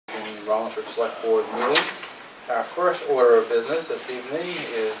Rollinsford Select Board meeting. Our first order of business this evening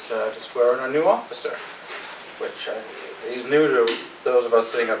is to swear in a new officer, which he's new to those of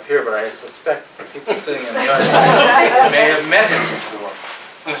us sitting up here, but I suspect people sitting in the audience may have met him before,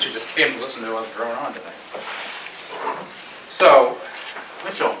 unless you just came to listen to what's going on tonight. So,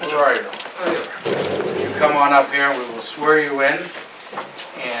 Mitchell, where are you? You come on up here and we will swear you in.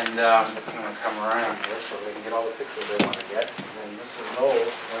 And I'm going to come around here so they can get all the pictures they want to get. And then Mrs. Knowles is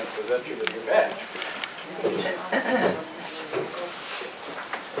going to present you with your badge.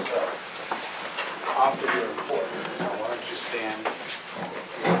 So, off to your report. So why don't you stand?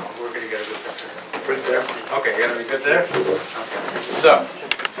 We're going to get a good picture. Right there. Okay, you're going to be good there? Okay. So,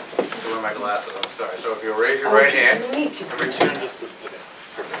 I wear my glasses, I'm sorry. So if you'll raise your right hand. Return just to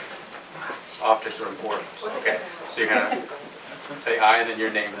optics are important. Okay. So you're going to say I and then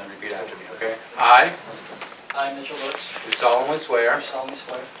your name and then repeat after me, okay? I, Mitchell Brooks, do solemnly swear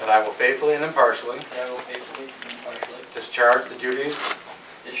that I will faithfully and impartially discharge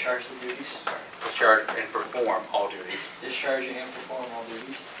and perform all duties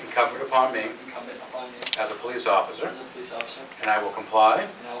incumbent upon me as a police officer, and I will comply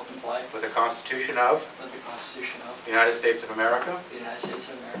with the Constitution of the United States of America,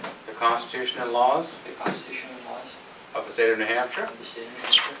 the Constitution and laws of the state of New Hampshire,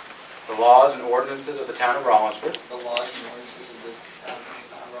 the laws and ordinances of the town of Rollinsford.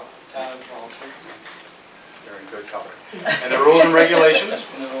 You're in good company. And the rules and regulations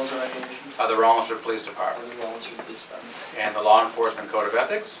of the Rollinsford Police Department. And the Law Enforcement Code of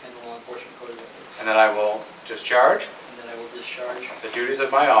Ethics. And that I will discharge the duties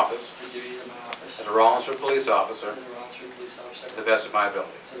of my office as a Rollinsford Police Officer to the best of my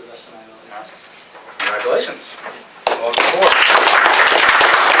ability. Congratulations. Welcome aboard.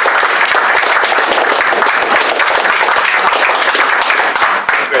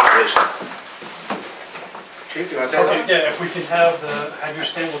 Congratulations. Chief, do you want to say something? Yeah, if we can have you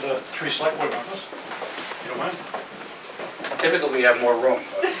stand with the 3 select board members, you don't mind? Typically we have more room.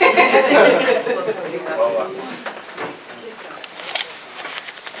 Well,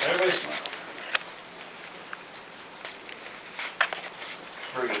 Everybody smile.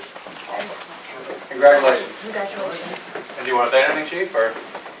 very good. Congratulations. Congratulations. And do you want to say anything, Chief? Or?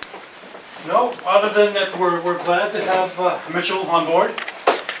 No, other than that we're glad to have Mitchell on board.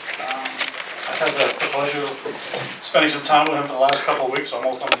 I've had the pleasure of spending some time with him for the last couple of weeks,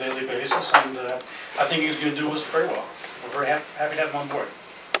 almost on a daily basis, and I think he's going to do us very well. We're very happy to have him on board.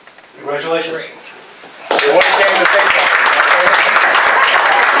 Congratulations. You want to change the face off?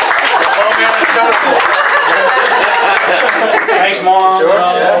 Thanks, Mom. Sure.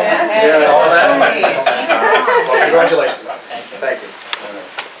 Yeah. All that. Well, congratulations. Thank you.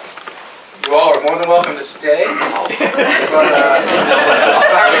 You all are more than welcome to stay.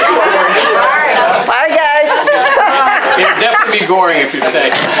 Bye, guys. It'll definitely be boring if you stay.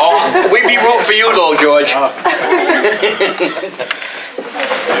 Oh, we'd be rooting for you though, George. I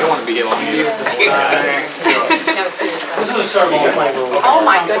don't want to be here long. This is a ceremony. Oh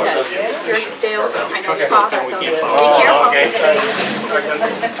my goodness. You're Dale. I know your father. So be careful.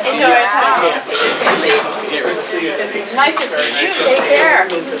 Enjoy your time. Nice to see you. Take care.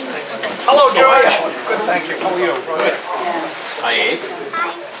 Hello, George. Good, thank you. How are you? Good. I ate.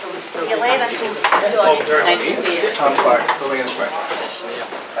 See you later. Nice to see you. Tom Clark, building inspector.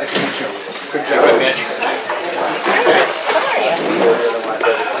 Nice to meet you. Good job, Mitch.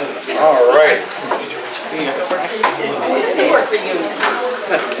 All right. Work reunion.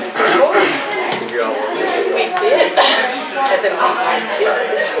 We did.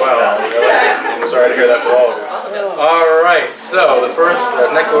 Well, I'm sorry to hear that for all of you. All right, so the first,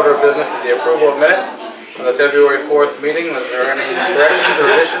 next order of business is the approval of minutes from the February 4th meeting. Was there any corrections or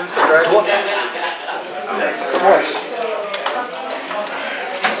additions to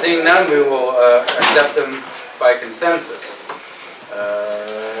Seeing none, we will accept them by consensus.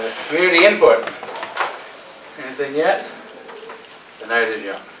 Community input. Anything yet? The night is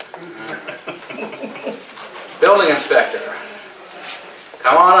young. Building inspector.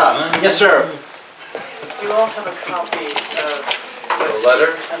 Come on up. Yes, sir. You all have a copy of The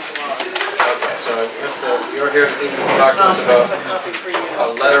letter? sent along. Okay, so I guess you're here this evening to talk to us about A copy for you. a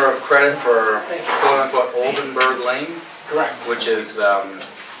letter of credit for quote-unquote Oldenburg Lane, Correct. which is the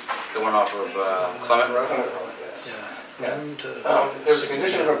one off of Clement Road. There's a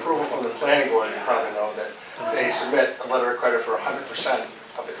condition of approval from the planning board, as you probably know, that they submit a letter of credit for 100%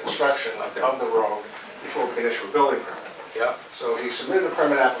 of the construction of the road before we can issue a building permit. Yeah, So he submitted a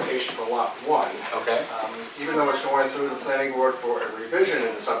permit application for lot 1. okay. Even though it's going through the planning board for a revision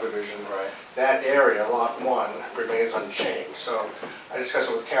in the subdivision, Right. that area, lot 1, remains unchanged. So I discussed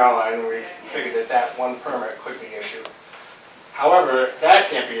it with Caroline, and we figured that that one permit could be issued. However, that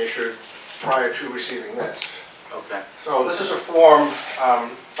can't be issued prior to receiving this. Okay. So this is a form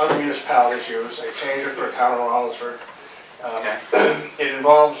other municipalities use. They change it for a town of Rollinsford. Okay. It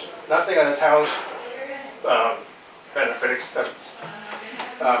involves nothing on the town's benefit except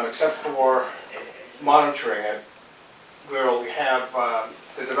for monitoring it. We'll have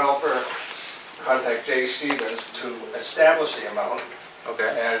the developer contact Jay Stevens to establish the amount Okay.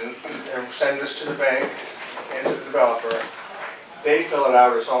 and send this to the bank and to the developer. They fill it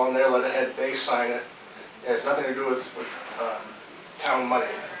out, it's all in their letterhead, they sign it. It has nothing to do with town money.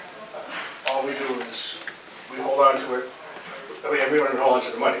 All we do is we hold on to it. I mean, we don't even hold on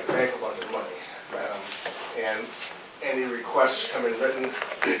to the money, the bank holds on to the money. And any requests come in written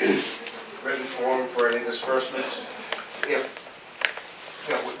form for any disbursements. If,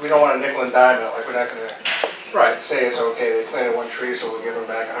 you know, we don't want a nickel and dime it, like we're not gonna Right. say it's okay, they planted one tree, so we'll give them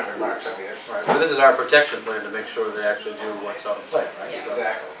back $100. I mean, it's. Right. So this is our protection plan to make sure they actually do what's on the plan, right? Yeah.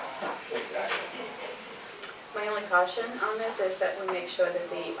 Exactly, exactly. My only caution on this is that we make sure that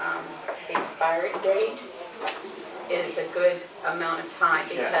the expiry date is a good amount of time,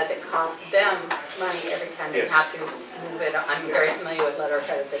 because it costs them money every time they Yes. have to move it. I'm very familiar with letter of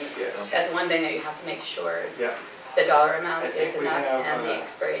credits, and Yes. that's one thing that you have to make sure is Yeah. the dollar amount I think is we enough have, and the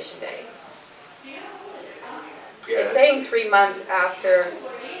expiration date. Yeah. It's saying 3 months after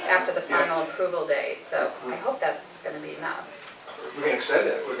the final approval date, so I hope that's gonna be enough. We can extend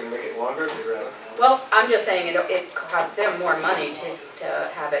it, we can make it longer if you'd rather. Well, I'm just saying it costs them more money to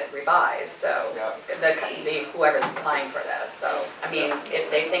have it revised, so Yeah. the whoever's applying for this, so, I mean, if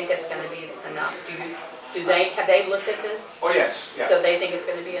they think it's gonna be enough, have they looked at this? Oh, yes, yeah. So they think it's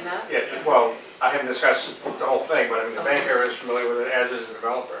gonna be enough? Yeah, well, I haven't discussed the whole thing, but I mean, the banker is familiar with it, as is the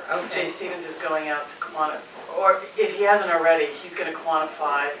developer. Jay Okay, Stevens is going out to quantify, or if he hasn't already, he's gonna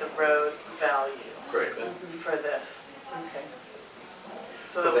quantify the road value Great. for this. okay.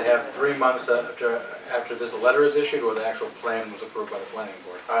 So So they have 3 months after this letter is issued, or the actual plan was approved by the planning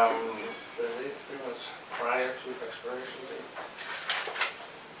board? The 3 months prior to expiration date.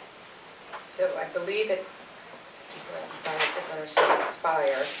 So I believe it's, this letter should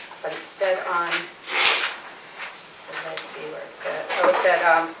expire, but it said on, let me see where it said, oh, it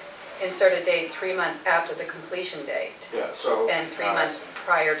said, insert a date 3 months after the completion date, Yeah, so. and 3 months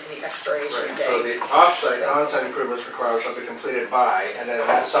prior to the expiration Right, so date. the off-site, on-site improvements require something completed by, and then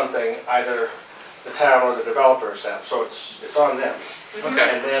that's something either the town or the developer established, so it's on them. Okay,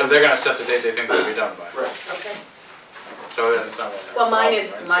 And then- so they're gonna set the date they think it'll be done by. Right. Okay. So it's not. Well, mine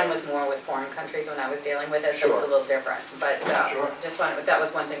Right, was more with foreign countries when I was dealing with it, so it's Sure. a little different, but Sure. just wanted, that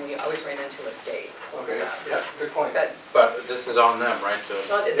was one thing we always ran into with states. Okay, so. yeah, good point. But, But this is on them, right?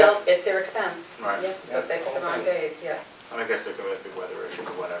 well, it's their expense. Right. Yeah, so if they pick the wrong dates, yeah. I guess there could be weather issues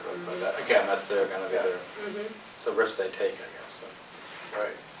or whatever, but again, that's gonna be the risk they take, I guess. So.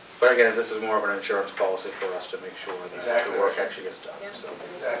 Right. But again, this is more of an insurance policy for us to make sure that Exactly the work right. actually gets done. Yeah. So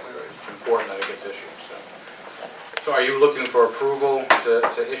Exactly right. it's important that it gets issued, so. So are you looking for approval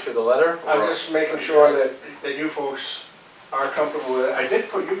to issue the letter? I'm or- just making sure that you folks are comfortable with it. I did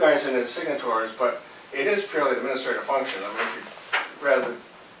put you guys in as signatories, but it is purely an administrative function. I mean, if you'd rather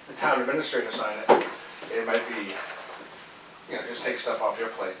the town administrator sign it, it might be, you know, just take stuff off your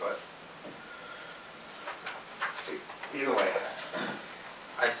plate, but either way.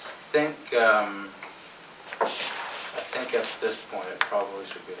 I think at this point, it probably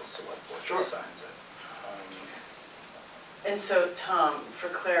should be the select board Sure. that signs it. And so, Tom, for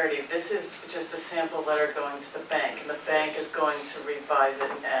clarity, this is just a sample letter going to the bank, and the bank is going to revise it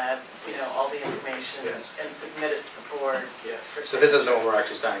and add, you know, all the information Yes. and submit it to the board. Yes. for So this isn't signature. what we're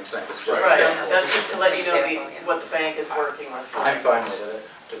actually signing tonight, this is just a Right, sample. that's just to let you know Example, yeah. what the bank is working with. I'm fine with it.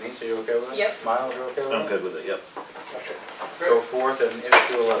 Denise, are you okay with it? Yep. Miles, you okay with it? I'm good with it, yep. Okay. Go forth and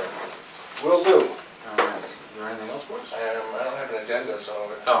issue a letter. Will do. All right. Is there anything else for us? I don't have an agenda,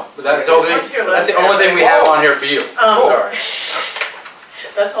 so. Oh, but that's Just only, go to your that's the left. only thing we have on here for you. Sorry.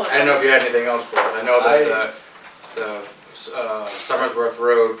 That's all. I didn't know if you had anything else for us. I know that the Summersworth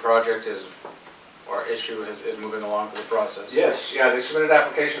Road project or issue is moving along through the process. Yes, yeah, they submitted an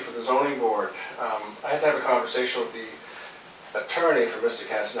application for the zoning board. I had to have a conversation with the attorney for Mr.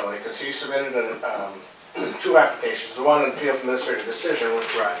 Casanelli, because he submitted two applications, the one on appeal for administrative decision,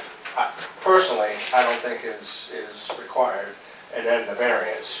 which Right. personally, I don't think is required, and then the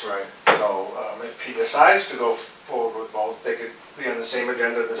variance. Right. So if he decides to go forward with both, they could be on the same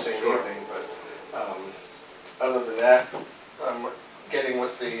agenda the same Sure. evening, but other than that, I'm getting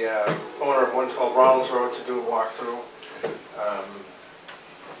with the owner of 112 Ronalds Road to do a walkthrough.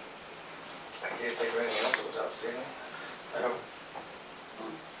 I can't think of anything else that was outstanding. I hope.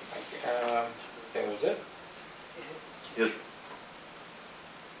 Thank you. I think that was it. Yep.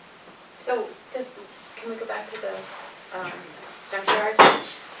 So, can we go back to the junkyard?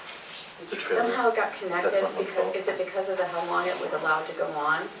 The trailer. Somehow it got connected, That's not my because, fault. is it because of how long it was allowed to go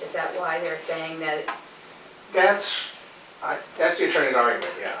on? Is that why they're saying that, That's the attorney's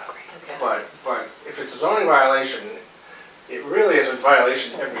argument, yeah. okay, But if it's a zoning violation, it really is a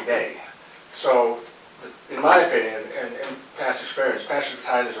violation every day. So, in my opinion, and past experience, passage of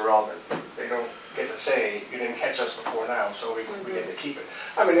time is irrelevant. They don't get to say, you didn't catch us before now, so we get to keep it.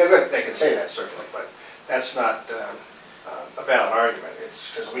 I mean, they can say that certainly, but that's not a valid argument.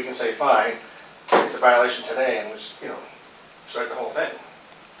 It's because we can say, fine, it's a violation today, and start the whole thing.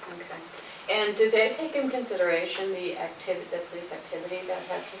 okay. And do they take in consideration the police activity that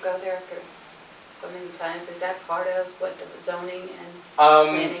had to go there for so many times? Is that part of what the zoning and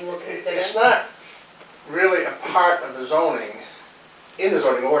planning will consider? It's not really a part of the zoning, in the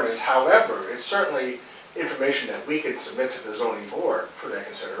zoning ordinance. However, it's certainly information that we can submit to the zoning board for their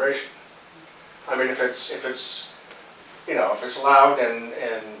consideration. I mean, if it's loud and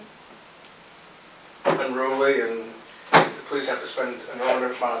unruly, and the police have to spend an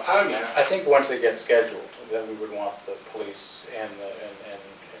inordinate amount of time there. I think once it gets scheduled, then we would want the police and the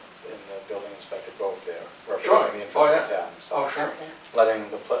building inspector both there, representing the Oh, interests of yeah. the towns. Oh, sure. Okay. Letting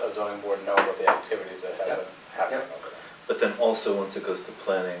the zoning board know about the activities that have been happening over there. But then also, once it goes to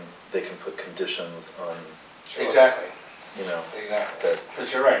planning, they can put conditions on, Exactly. you know, Exactly. that,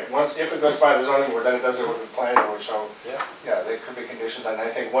 Because you're right. If it goes by the zoning board, then it does it with the planning board. So, Yeah. yeah, there could be conditions, and I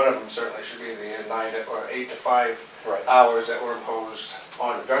think one of them certainly should be the 8 to 5 Right. hours that were imposed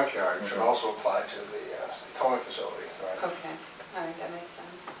on the junkyard should Mhm. also apply to the towing facility. Right. Okay, all right, that makes sense.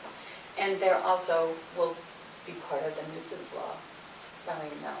 And there also will be part of the nuisance law,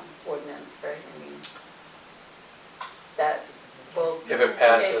 ordinance, right? I mean, that will. If it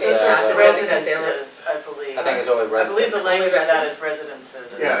passes, It's uh, passes, Residences, I believe. I think it's only I believe residents. the language of that is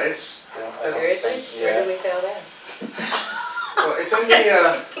residences. Yeah, it's, I don't Seriously? think- Where Yeah. do we fail there? well,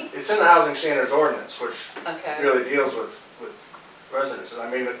 it's in the housing standards ordinance, which Okay, really deals with residences. I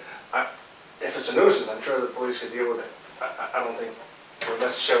mean, if it's a nuisance, I'm sure the police could deal with it. I don't think we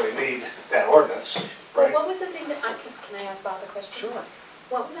necessarily need that ordinance, well, right? what was the thing that, can I ask Bob a question? Sure.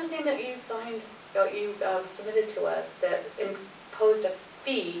 What was the thing that you signed, or you submitted to us that imposed a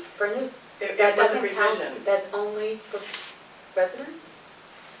fee for news? It That was a doesn't count, revision. that's only for residents?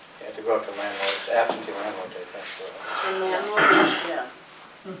 Yeah, to go up to landlords, absentee landlords, I think. So. And landlords? Yeah.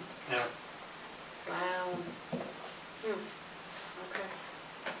 Yeah. Wow. Okay.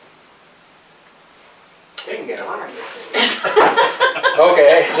 They can get on it.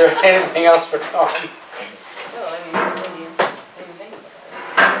 Okay, is there anything else for Tom? Well, I mean, that's when you didn't think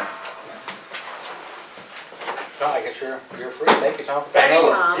about No, I guess you're free. Thank you, Tom, for coming Thanks,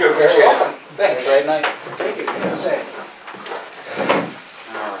 over. Tom. You're Appreciate very it. welcome. Have a Thanks. great night. Thank you. Same.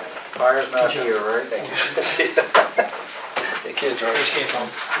 All right. Fire's not here, right? Thank you. take care, George.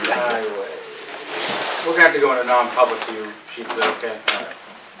 Highway. We're gonna have to go into non-public for you, Chief, is that okay? All right.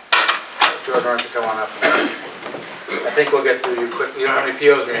 George, why don't you come on up? I think we'll get through you quickly. You don't have any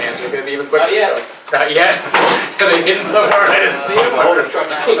POs in your hands, so you're gonna be even quicker. Not yet. Not yet? Are they hidden somewhere? I didn't see them. Oh, the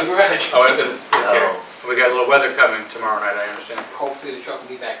truck's in the garage. Oh, because it's, okay. No. We got a little weather coming tomorrow night, I understand. Hopefully the truck will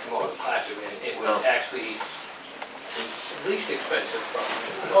be back tomorrow, classic, and it was No. actually the least expensive from.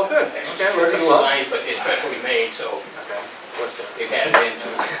 Oh, good. Okay, we're It's pretty new close. lines, but they're specially made, so Okay. What's that? they've had it into,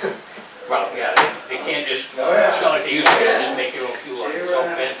 well, yeah, they can't just, it's not like they used to, they just make their own fuel lines, so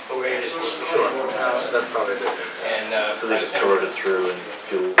vent the way it is supposed to. Sure. That's probably good. And, So they just corroded through and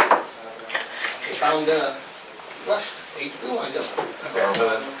fuel. they found, rust, 8 fuel lines up. Okay, so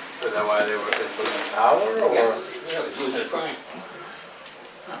then, is that why they were losing power, or? Yeah, it was losing its prime.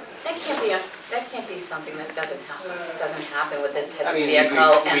 That can't be something that doesn't happen with this type I of mean, vehicle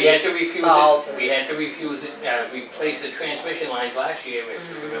we had to and refuse salt. it, we had to refuse it, replace the transmission lines last year, if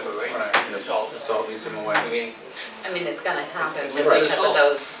you remember, right? Right. The salt. The salt eats them away. I mean, I mean, it's gonna happen just Right. because of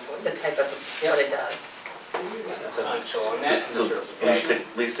those, the type of, what it does. so on that, So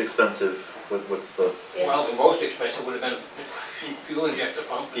least expensive, what's the, Yeah. well, the most expensive would have been fuel injector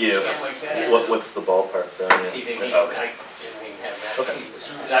pump and Yeah. stuff like that. what's the ballpark then? He Yeah. didn't even, Okay. I didn't even have that. Okay. He was-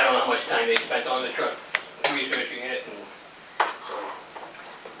 I don't know how much time they spent on the truck researching it and so.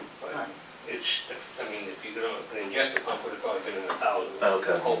 But it's, I mean, if you could, an injector pump would have probably been in the thousands.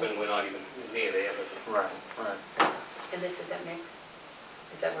 Okay. I'm hoping we're not even near there, but Right, right. And this is at Mix?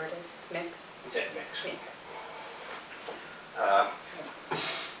 Is that where it is? Mix? it's at mix. Yeah.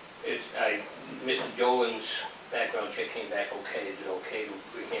 Mr. Jolin's background check came back okay. Is it okay to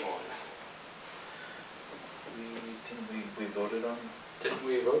bring him on? We voted on? Didn't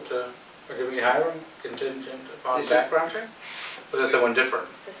we vote to, or did we hire him contingent upon This is- background check? Was this someone different?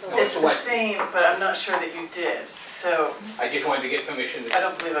 Is this the No, one? It's the same, but I'm not sure that you did, so I just wanted to get permission to I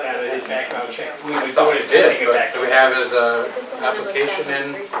don't believe I have was. his background check. We I would thought do we it did, but do we have his Is this the one that looks down application the in?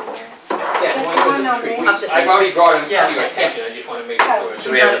 street from here? Yeah, the one that was in the street. Up the street. I've already brought him to Yes. your attention, I just want to make sure.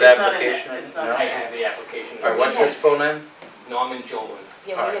 Do we have his It's not in application? there. It's No? not I in there. have the application. All right, what's his full name? Norman Jolin.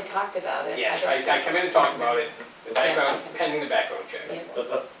 Yeah, we had talked about it. Yes, don't- I come in and talk about it, the background, pending the background check.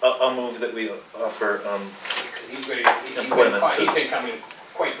 Yeah. I'll move that we offer, He's ready, Employment, he's so- been coming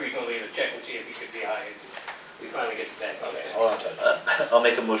quite frequently to check and see if he could be hired. We finally get the background check. Hold on a second. I'll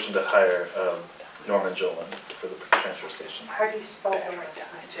make a motion to hire Norman Jolin for the transfer station. How do you spell the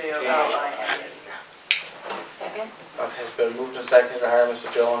last name? Jolin. Second? Okay, it's been moved and seconded to hire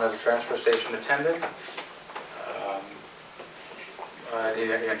Mr. Dillon as a transfer station attendant. He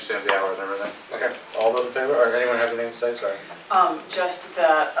understands the hours and everything. Okay, all those in favor, or anyone have anything to say, sorry? Just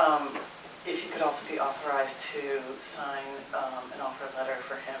that, if you could also be authorized to sign an offer letter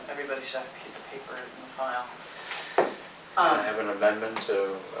for him, everybody should have a piece of paper in the file. I have an amendment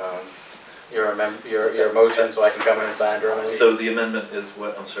to your motion, so I can come in and sign during the week. So the amendment is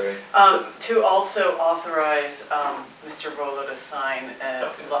what, I'm sorry? To also authorize Mr. Rolo to sign an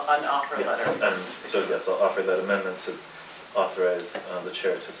offer letter. And so yes, I'll offer that amendment to authorize the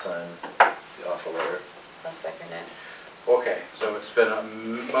chair to sign the offer letter. I'll second it. Okay, so it's been,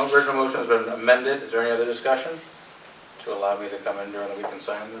 original motion has been amended. Is there any other discussion to allow me to come in during the week and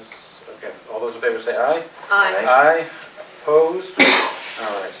sign this? Okay, all those in favor say aye. Aye. Aye, opposed?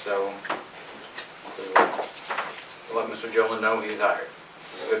 All right, so we'll let Mr. Jolin know he's hired.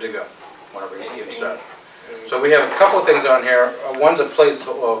 He's good to go, whenever he gets started. So we have a couple of things on here. One's a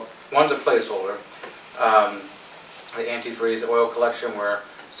placeholder. The antifreeze oil collection, we're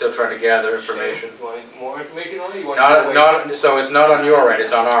still trying to gather information. You want more information on it? You want So it's not on your end,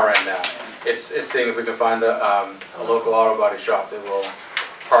 it's on our end now. It's seeing if we can find a local auto body shop that will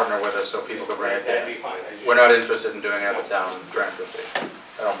partner with us so people can bring it That'd in. be fine. I just- We're not interested in doing it at the town transfer station,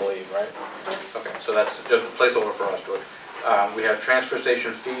 I don't believe, right? Okay, so that's just a placeholder for us, George. We have transfer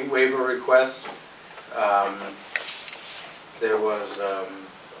station fee waiver request. There was a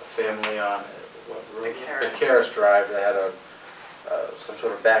family on Caris Drive that had some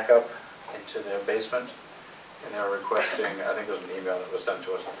sort of backup into their basement, and they were requesting, I think there was an email that was sent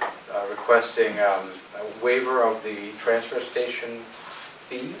to us, requesting a waiver of the transfer station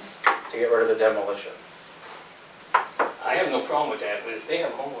fees to get rid of the demolition. I have no problem with that, but if they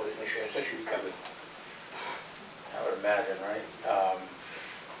have homeowners insurance, that should be covered. I would imagine, right?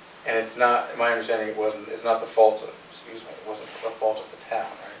 And it's not, my understanding, it's not the fault of, it wasn't the fault of the town,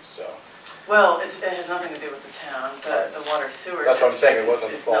 right? So. Well, it has nothing to do with the town, the water sewer That's what I'm saying, it district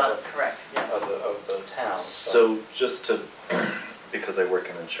wasn't the is fault not of- correct, yes. Of the town. So just to, because I work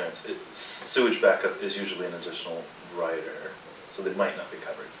in insurance, sewage backup is usually an additional rider, so they might not be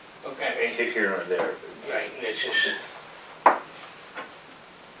covered. Okay, Here or there. right, and it's just, It's,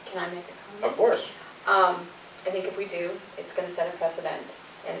 Can I make a comment? Of course. I think if we do, it's gonna set a precedent,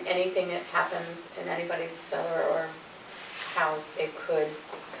 and anything that happens in anybody's cellar or house, it could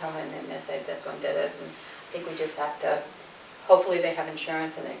come in and say, this one did it, and I think we just have to, hopefully they have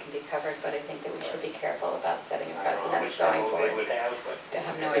insurance and it can be covered, but I think that we should be careful about setting a I don't know how precedent much going trouble they forward. would have, but. I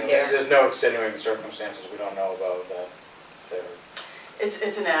have no And idea. there's no extenuating circumstances, we don't know about that.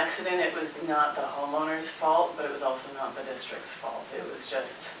 It's an accident, it was not the homeowner's fault, but it was also not the district's fault. It was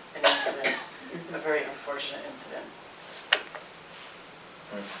just an incident, a very unfortunate incident.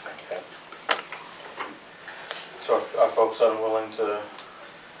 Okay. So are folks unwilling to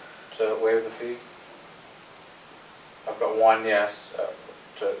waive the fee? I've got one yes,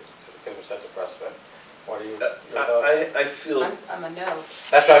 to give a sense of precedent. What are you, your thoughts? I feel, I'm a no.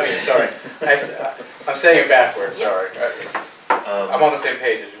 That's what I mean, sorry. I'm saying it backwards, sorry. I'm on the same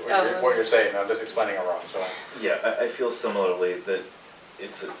page as what you're saying, I'm just explaining it wrong, so. yeah, I feel similarly that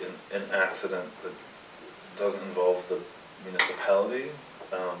it's an accident that doesn't involve the municipality.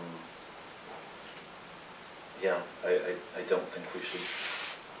 Yeah, I don't think we should.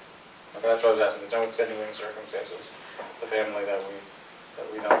 Okay, that's what I was asking, there's no extenuating circumstances, the family that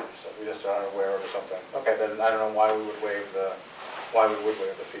we know, so we just aren't aware of or something. Okay, then I don't know why we would waive the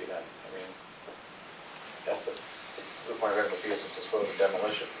fee then. I mean, that's the point of waiving the fee is to dispose of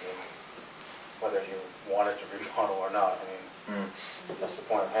demolition. I mean, whether you want it to remodel or not, I mean, that's the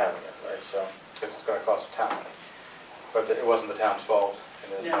point of having it, right? So, because it's gonna cost the town money. But it wasn't the town's fault, and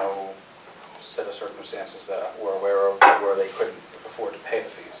there's no set of circumstances that we're aware of where they couldn't afford to pay the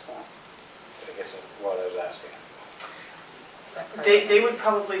fees. I guess is what I was asking. They would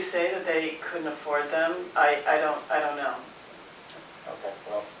probably say that they couldn't afford them. I don't know. Okay,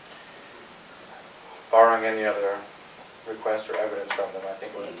 well, barring any other request or evidence from them, I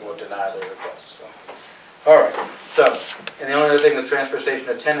think we'll deny their request, so. All right, so, and the only other thing is transfer station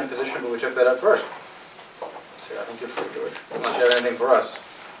attendant position, but we took that up first. So I think you're free, George, unless you have anything for us.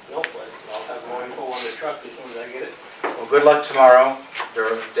 Nope, but I'll have more info on the truck as soon as I get it. Well, good luck tomorrow,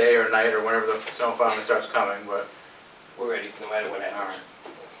 during the day or night, or whenever the snow finally starts coming, but. We're ready, no matter what All happens.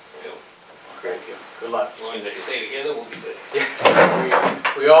 right, So, great, good luck. as long as they stay together, we'll be good.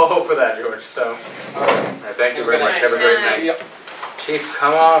 Yeah, we all hope for that, George, so. All right, thank you very much, have a great night. Yep. Chief,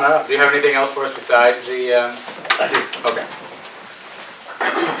 come on up. Do you have anything else for us besides the, I do. okay.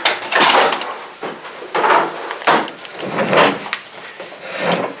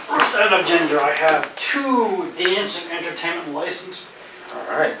 First item of agenda, I have 2 dance and entertainment licenses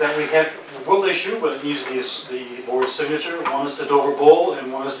All right. that we will issue, but it needs the board's signature. One is the Dover Bowl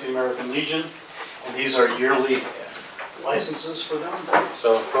and one is the American Legion. And these are yearly licenses for them.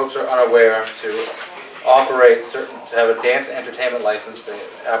 So if folks are unaware, to operate certain, to have a dance and entertainment license, the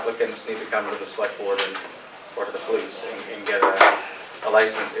applicants need to come to the select board or to the police and get a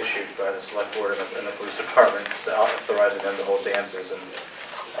license issued by the select board and the police department authorizing them to hold dances and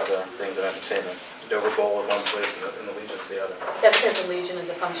other things of entertainment. Dover Bowl is one place and the Legion's the other. Except because the Legion is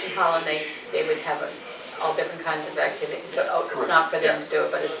a function hall and they would have all different kinds of activities. So it's not for them to do it,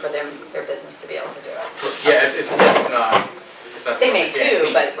 but it's for their business to be able to do it. Yeah, it's not. They may guaranteed,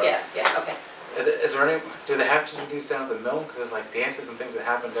 too, but yeah, okay. Is there any, do they have to do these down at the mill? Because there's like dances and things that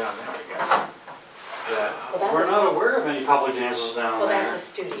happen down there, I guess. Well, We're that's not aware of any public dances down well, there. that's a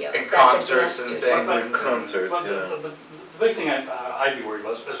studio. And That's a concerts dance and studio. things. Concerts, But yeah. the big thing I'd be worried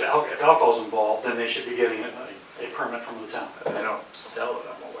about is if alcohol's involved, then they should be getting a permit from the town. They don't sell it,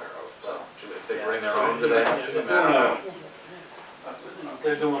 I'm aware of, so if they Yeah, bring their so own, do they have to? If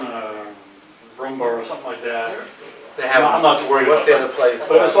they're doing a rumba or something like that. They have. I'm not too worried What's the about other place?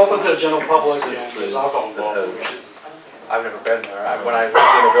 But it's open to the general public and This there's place alcohol that involved. has- I've never been there. When I lived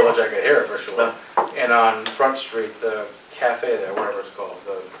in the village, I could hear it for sure. And on Front Street, the cafe there, whatever it's called,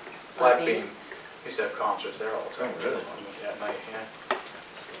 the Black Bean, used to have concerts there all the time. Oh, really? At night, yeah.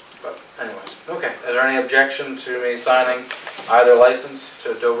 But anyways, okay. Is there any objection to me signing either license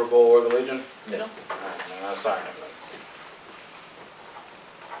to Dover Bowl or the Legion? No. All right, then I'll sign it then.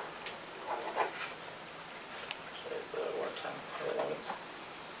 It's what time? 11th.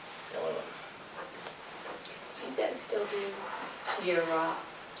 11th. Do you guys still do your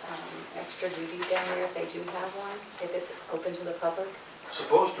extra duty down there if they do have one, if it's open to the public?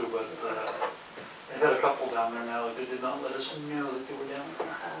 Supposed to, but they've had a couple down there now that they did not let us know that they were down there.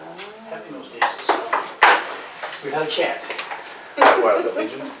 Having those dances. We had a chat. What, the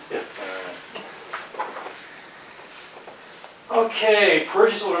Legion? Yeah. Okay,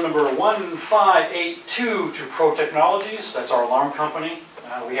 purchase order number 1582 to Pro Technologies, that's our alarm company.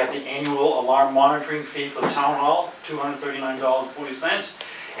 We have the annual alarm monitoring fee for the town hall, $239.40,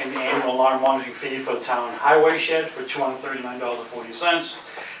 and the annual alarm monitoring fee for the town highway shed for $239.40,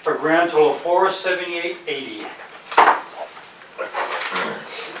 for a grand total of $478.80.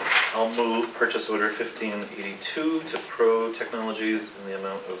 I'll move purchase order 1582 to Pro Technologies in the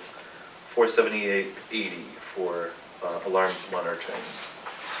amount of $478.80 for alarm monitoring.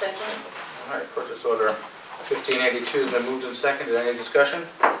 Second? All right, purchase order 1582 has been moved and seconded. Any discussion?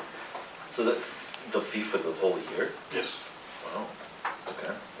 So that's the fee for the whole year? Yes. Wow,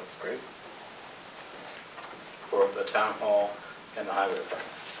 okay, that's great. For the town hall and the highway department.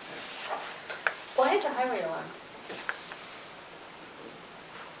 Why is the highway alarm?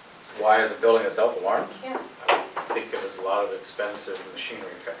 Why is the building itself alarmed? Yeah. I think there was a lot of expensive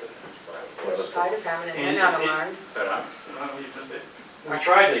machinery kept in there. There's a fire department and they're not alarmed. But, We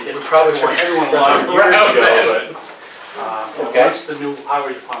tried to get We probably should- everyone alarmed years Right. ago, but Okay. once the new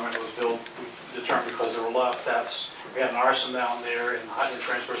highway department was built, we determined because there were a lot of thefts, we had an arson down there in the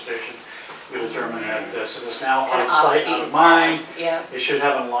transfer station, we determined that since it's now out Kind of of off the sight, out of beaten mind, path. Yeah. it should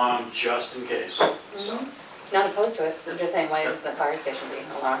have an alarm just in case. So, Not opposed to it, I'm just saying why is the fire station being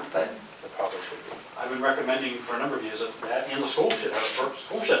alarmed, but It probably should be. I've been recommending for a number of years that and the school should have a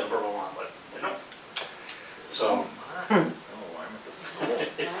school should have a burglar alarm, but they don't. So, No alarm at the school.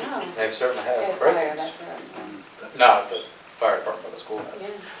 wow. they've certainly Yeah, had fire, break-ins. that's right. Not the fire department, but the school has.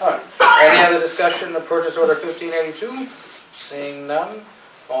 Yeah. All right. Any other discussion of purchase order 1582? Seeing none,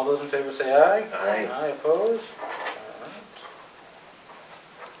 all those in favor say aye. Aye. Aye, opposed? All right.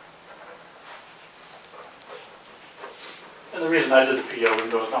 And the reason I did the PO,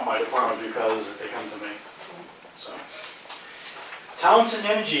 even though it's not my department, because they come to me, so. Townsend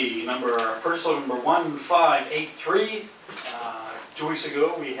Energy, purchase order number 1583. 2 weeks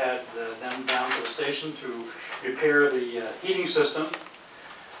ago, we had them down to the station to repair the heating system.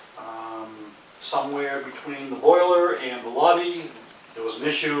 Somewhere between the boiler and the lobby, there was an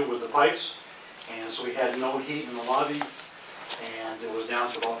issue with the pipes, and so we had no heat in the lobby, and it was down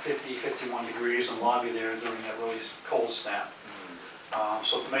to about 50, 51 degrees in the lobby there during that really cold snap.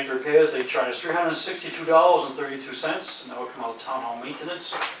 So to make the repairs, they charged $362.32, and that would come out of town hall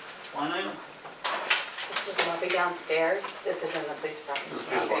maintenance line item. This is the lobby downstairs. This is in the police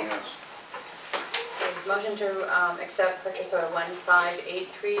department. Motion to accept purchase order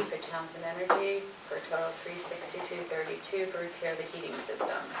 1583 for Townsend Energy for a total of $362.32 for repair of the heating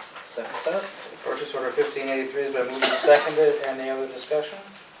system. Second that. Purchase order 1583 has been moved and seconded. Any other discussion?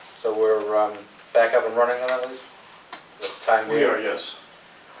 So we're back up and running on at least? This time We are, yes.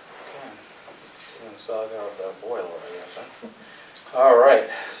 Okay. So I got the boiler, I guess, huh? All right,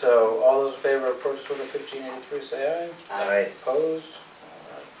 so all those in favor of purchase order 1583, say aye. Aye. Opposed?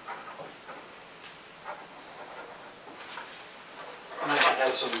 And I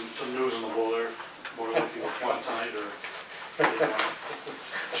had some news on the boiler if you want tonight, or...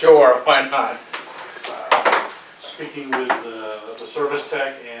 Sure, why not? Speaking with the service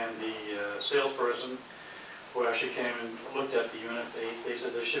tech and the salesperson, who actually came and looked at the unit, they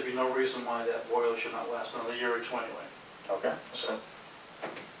said there should be no reason why that boiler should not last another year or two anyway. Okay. So,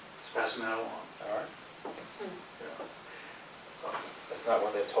 it's passing that along. All right. Yeah. That's not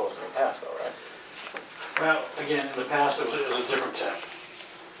what they've told us in the past, though, right? Well, again, in the past, it was a different tech.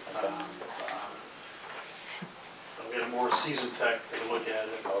 We had a more seasoned tech take a look at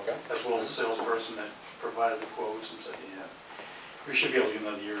it, Okay. as well as the salesperson that provided the quotes and said, yeah, we should be able to get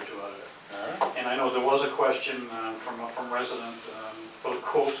another year or two out of it. All right. And I know there was a question from a resident for the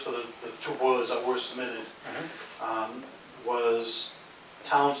quotes for the two boilers that were submitted. Was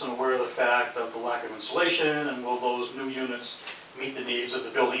Townsend aware of the fact of the lack of insulation, and will those new units meet the needs of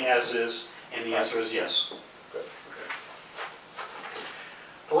the building as is? And the answer is yes. Good. Okay.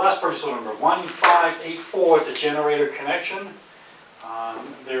 The last purchase order number 1584, the generator connection.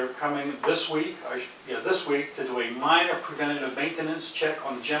 They're coming this week to do a minor preventative maintenance check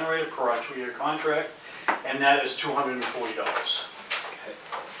on the generator per our 2-year contract, and that is $240. Okay.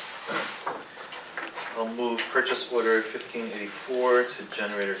 I'll move purchase order 1584 to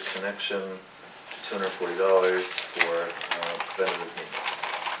generator connection, $240 for preventative maintenance.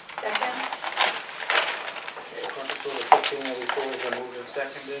 Second? Okay, purchase order 1584 has been moved and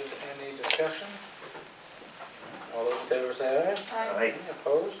seconded. Any discussion? All those in favor say aye. Aye. Any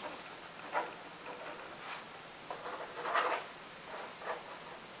opposed?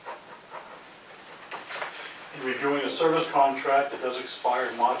 In reviewing the service contract, it does expire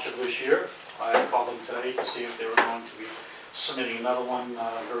in March of this year. I called them today to see if they were going to be submitting another one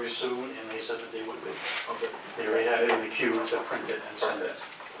very soon, and they said that they would be. Okay. They already had it in the queue to print it and send it.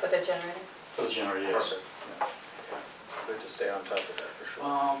 For the generator? For the generator, yes. Perfect. Yeah. Okay. Good to stay on top of that for sure.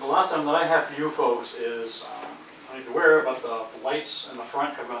 The last time that I have for you folks is, I need to be aware about the lights in the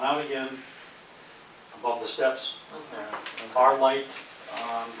front have gone out again above the steps. Our light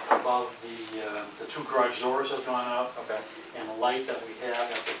above the 2 garage doors has gone out. Okay. And the light that we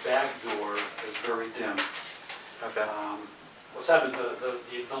have at the back door is very dim. Okay. What's happened,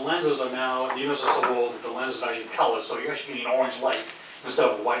 the lenses are now, the units are so old that the lens is actually colored, so you're actually getting an orange light instead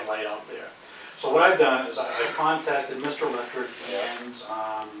of a white light out there. So what I've done is I contacted Mr. Electric and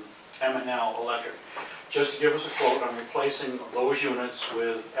M&L Electric, just to give us a quote on replacing those units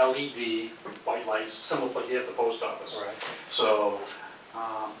with LED white lights, similar to what you have at the post office. Right. So,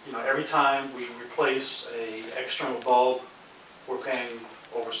 every time we replace a external bulb, we're paying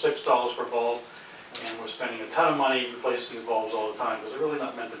over $6 per bulb, and we're spending a ton of money replacing these bulbs all the time, because they're really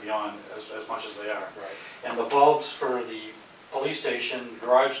not meant to be on as much as they are. Right. And the bulbs for the police station,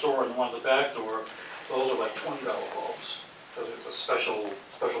 garage door, and the one at the back door, those are like $20 bulbs, because it's a special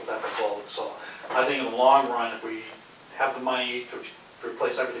type of bulb. So I think in the long run, if we have the money to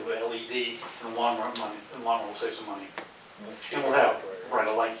replace everything with LED, in the long run we'll save some money. And we'll have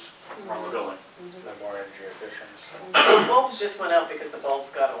brighter lights around the building. They're more energy efficient. So the bulbs just went out because the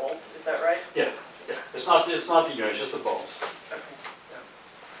bulbs got old, is that right? Yeah. It's not the unit, it's just the bulbs. Okay.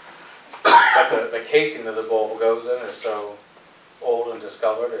 But the casing that the bulb goes in is so old and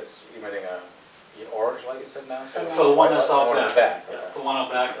discolored, it's emitting a orange light, you said now? So For the one that's out in the back. back. Yeah, the one out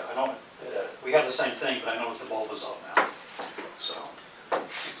back, we have the same thing, but I know the bulb is out now. So I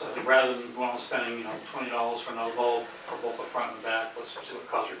think rather than spending $20 for another bulb for both the front and back, let's see what it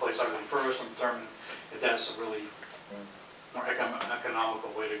costs to replace everything first and determine if that's really more economical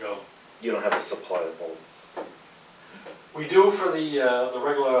way to go. You don't have a supply of bulbs. We do for the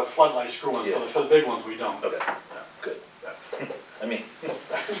regular floodlight screw ones, Yeah. for the big ones, we don't. Okay, Yeah. good. I mean,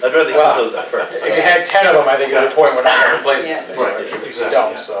 I'd rather use those at first. If you had 10 of them, I think at a point we're not going to replace Yeah. them. Right, If you exactly,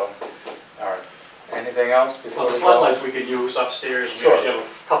 don't, yeah. so, all right. Anything else before For the we go? floodlights, we can use upstairs, we Sure. actually have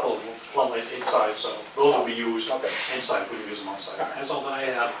a couple of floodlights inside, so those will be used Okay. inside, we can use them outside. That's all that I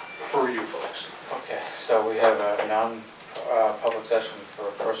have for you folks. Okay, so we have a non-public session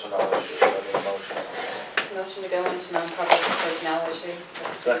for personnel issues, I need a motion. Motion to go into non-public personnel issue for the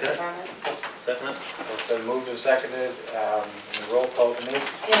police Second. department. Second it? It's been moved and seconded, roll call Denise,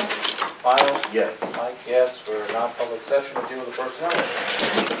 Yes. Miles, Yes. Mike, yes, for a non-public session to deal with the personnel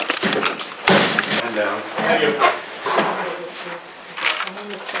issue. And down. Thank you.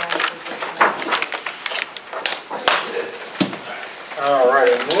 All right,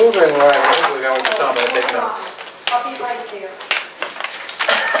 moving right, I think we got what you're talking about, take notes. I'll be right there.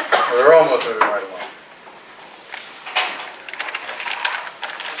 We're almost moving right along.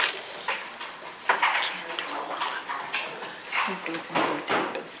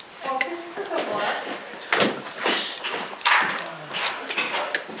 Well, this doesn't work.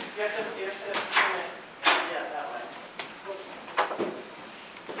 You have to turn it, yeah, that way.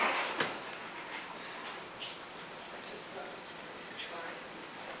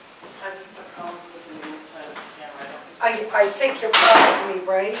 I've got problems with the inside of the camera. I think you're probably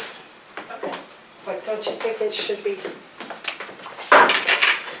right, Okay. but don't you think it should be?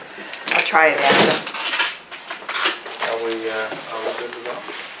 I'll try it after. Are we good to go?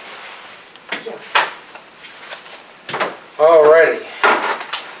 Yeah. Alrighty.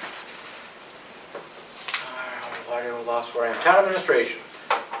 I lost where I am. Town administration,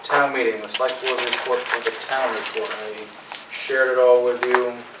 town meeting, the select board report for the town report. I shared it all with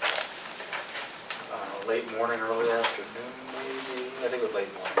you. Late morning, early afternoon, maybe? I think it was late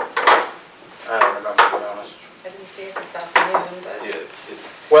morning. I don't remember, to be honest. I didn't see it this afternoon, but.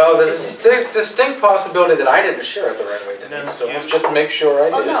 Well, there's a distinct possibility that I didn't share it the right way, Denise, so let's just make sure I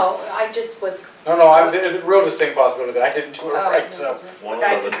did. Oh, no, I just was. There's a real distinct possibility that I didn't do it Oh, right, no, so. no.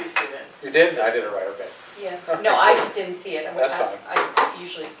 I did receive it. You did? I did it right, okay. Yeah, no, I just didn't see it. That's fine. I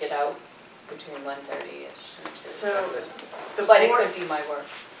usually get out between 1:30-ish and 2. So, the But it board, could be my work.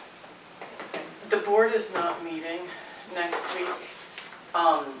 the board is not meeting next week.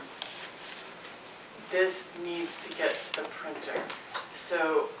 This needs to get to the printer.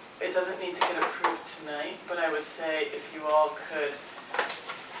 So it doesn't need to get approved tonight, but I would say if you all could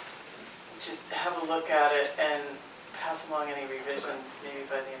just have a look at it and pass along any revisions maybe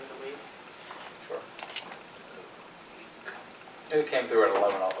by the end of the week. Sure. It came through at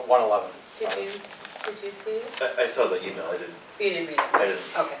 1:11. Did you see it? I saw the email, I didn't, You didn't read it? I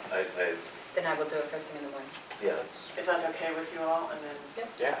didn't, Okay, then I will do it first thing in the morning. yeah, it's, If that's okay with you all, and then,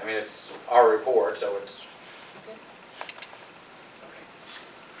 Yeah, I mean, it's our report, so it's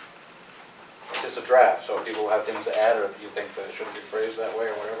just a draft, so if people have things to add, or if you think that it shouldn't be phrased that way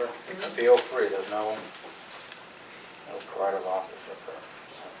or whatever, feel free, there's no corrective office up there.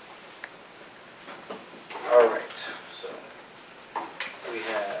 All right, so we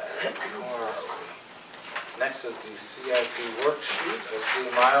have, where are we? Next is the CIP worksheet. I see,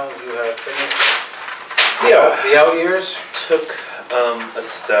 Miles, you have finished the out years. took a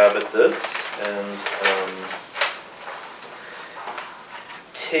stab at this and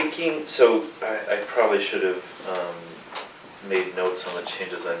so I probably should have made notes on the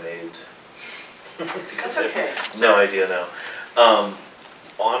changes I made. that's okay. No idea now.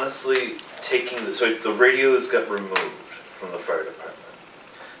 Honestly, so the radios got removed from the fire department.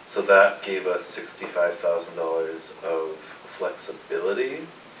 So that gave us $65,000 of flexibility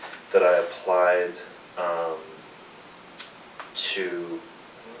that I applied to,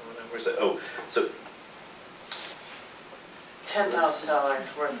 where's it? Oh, so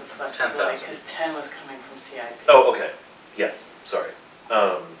 $10,000 worth of flexibility, 10,000. because 10 was coming from CIP. oh, okay, yes, sorry.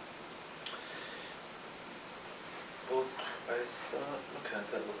 Well, I thought, okay,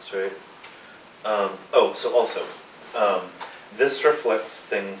 that looks right. So also, this reflects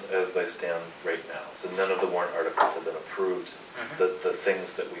things as they stand right now. So none of the warrant articles have been approved. The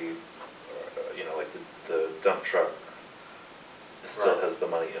things that we, like the dump truck still Right. has the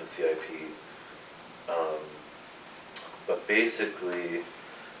money in CIP. But basically,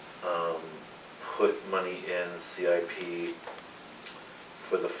 put money in CIP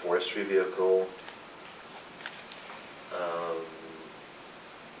for the forestry vehicle.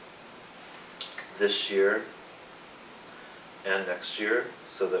 This year and next year,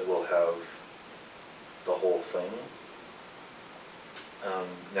 so that we'll have the whole thing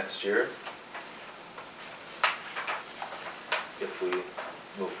next year. if we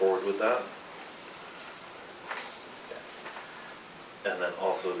move forward with that. And then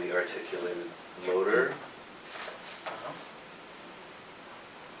also the articulated loader.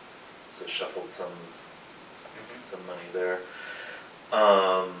 So shuffled some money there.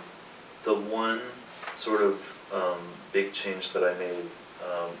 The one sort of big change that I made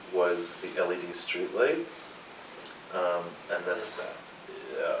was the LED streetlights. And this,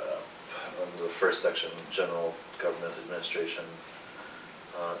 on the first section, General Government Administration,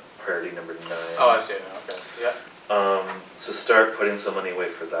 priority number 9. Oh, I see now, okay, yeah. So start putting some money away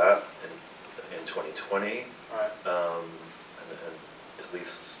for that in 2020. Right. And at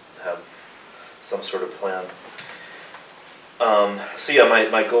least have some sort of plan. So yeah,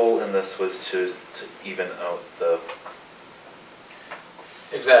 my goal in this was to even out the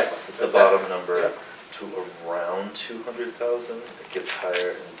bottom number, yep, to around 200,000. It gets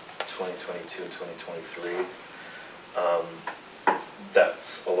higher in 2022 and 2023.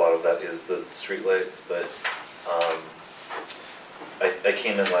 That's a lot of that is the streetlights, but I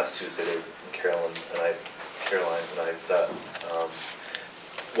came in last Tuesday and Caroline and I said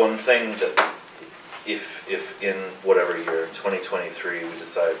one thing that if in whatever year, 2023, we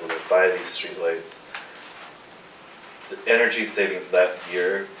decide we're going to buy these streetlights, the energy savings that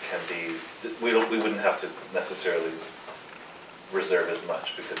year can be, we wouldn't have to necessarily reserve as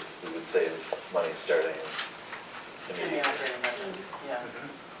much because we would save money starting In the immediately. operating budget,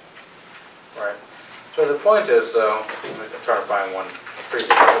 yeah. Right. So the point is, though, I'm trying to find one previous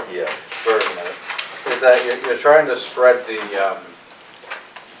Yeah. version of it, is that you're trying to spread the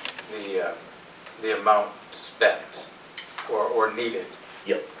amount spent or needed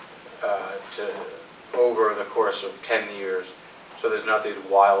Yep. to over the course of 10 years, so there's not these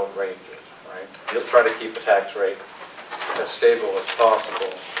wild ranges, right? You'll try to keep the tax rate as stable as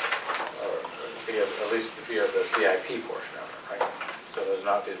possible, or at least if you have the CIP portion of it, right? So there's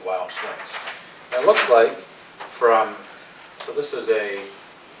not these wild swings. Now it looks like so this is a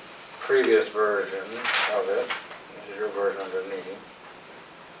previous version of it, this is your version underneath,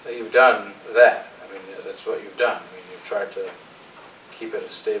 that you've done that. I mean, that's what you've done. I mean, you've tried to keep it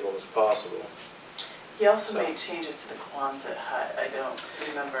as stable as possible. He also So- made changes to the Quonset hut, I don't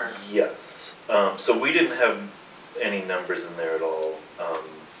remember. Yes. So we didn't have any numbers in there at all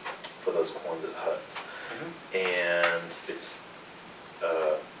for those Quonset huts. And it's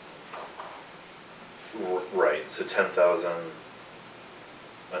right, so 10,000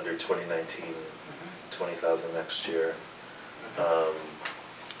 under 2019, 20,000 next year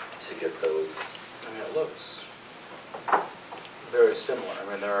to get those. I mean, it looks very similar. I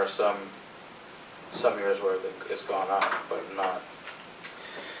mean, there are some years where it's gone up, but not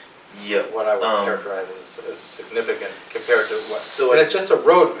Yeah. what I would characterize as significant compared to what. So and it's just a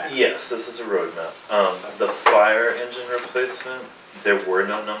roadmap. Yes, this is a roadmap. The fire engine replacement, there were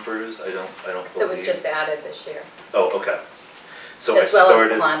no numbers. I don't believe. So it was just added this year. Oh, okay. So As well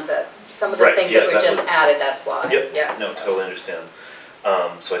as Kwanzaa. Some of the Right, things yeah, that were that just was- added, that's why. Yep. Yeah. No, totally understand.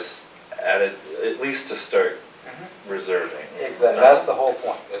 So I added at least to start reserving. Exactly. That's the whole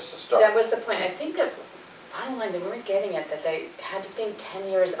point, is to start. That was the point. I think that, bottom line, they weren't getting it, that they had to think 10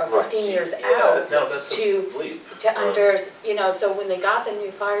 years or Right. 15 years Yeah, out no, that's to- a leap. so when they got the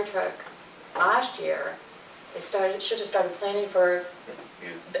new fire truck last year, they should have started planning for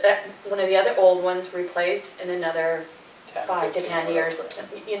one of the other old ones replaced in another 10, 5 to 15, 10 years. whatever.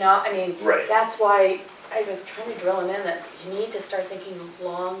 I mean, Right. that's why I was trying to drill them in that you need to start thinking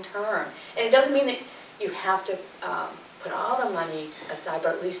long-term. And it doesn't mean that you have to put all the money aside,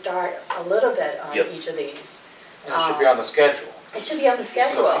 but at least start a little bit on Yep. each of these. And it should be on the schedule. It should be on the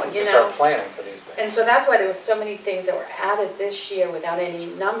schedule, So you know? start planning for these things. And so that's why there was so many things that were added this year without any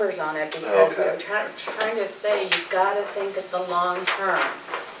numbers on it, because we Okay. were trying to say, you've got to think of the long term.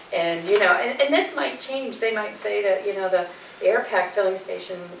 And, and this might change. They might say that, the air pack filling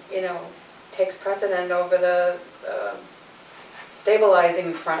station, takes precedent over the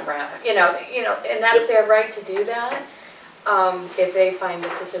stabilizing front ramp, and that's their right to do that. If they find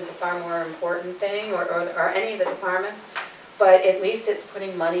that this is a far more important thing, or any of the departments, but at least it's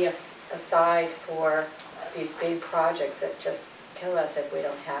putting money aside for these big projects that just kill us if we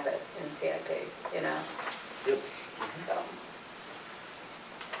don't have it in CIP, Yep. So,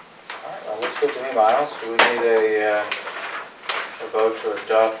 All right, well, looks good to me, Miles. Do we need a vote to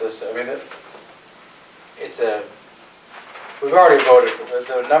adopt this? I mean, we've already voted,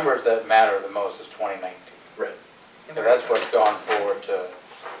 the numbers that matter the most is 2019. Right. So that's what's gone forward to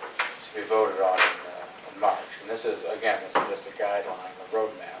be voted on in March. And this is just a guideline, a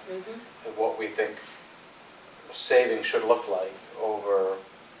roadmap of what we think savings should look like over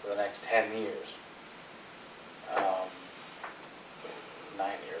the next 10 years.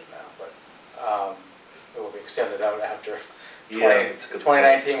 years now, but it will be extended out after Yeah, it's a good point.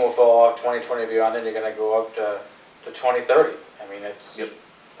 2019 will fall off, 2020 beyond, then you're gonna go up to 2030. I mean, it's, Yep.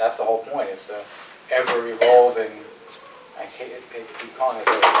 that's the whole point, it's a ever-evolving, I hate to keep calling it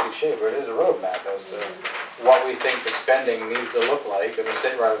a cliche, but it is a roadmap as to what we think the spending needs to look like, and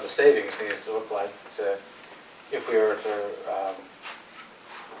the savings needs to look like to, if we were to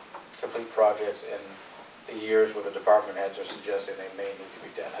complete projects in the years where the department heads are suggesting they may need to be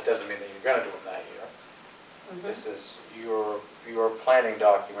done. That doesn't mean that you're gonna do them that year. This is your planning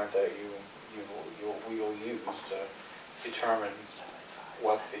document that we will use to determine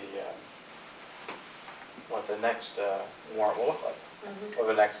what the next warrant will look like, or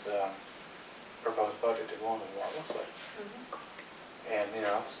the next proposed budget to go on the warrant looks like. And you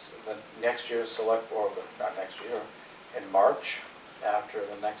know, the next year's select, or not next year, in March, after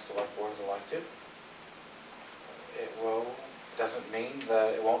the next select board is elected, doesn't mean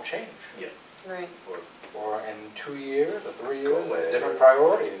that it won't change. Yeah. Right. Or in 2 years or 3 years, away. different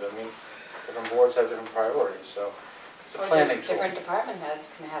priorities. I mean, different boards have different priorities, so it's a Or planning tool. different department heads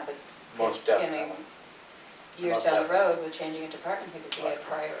can have it. Most you know, definitely. Years Most down the definitely. road with changing a department, it could be a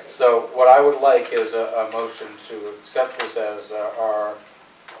priority. So what I would like is a motion to accept this as our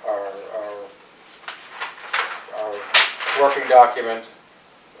working document,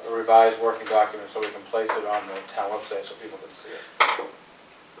 a revised working document, so we can place it on the town website so people can see it.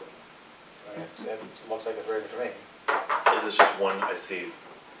 And it looks like it's ready for me. This is just one, I see,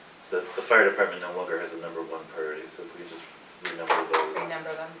 the fire department no longer has a number one priority, so if we just renumber those.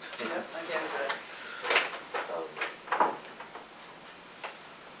 Renumber them. Yep, I get it. um,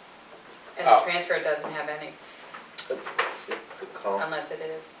 And the transfer doesn't have any, yeah, good call. unless it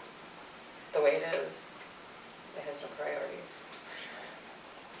is the way it is. It has no priorities.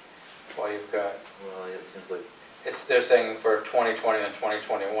 Well, you've got, Well, yeah, it seems like, they're saying for 2020 and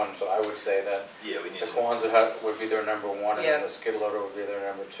 2021, so I would say that yeah, we need the to. Quonset would be their number one, and Yeah. then the skid loader would be their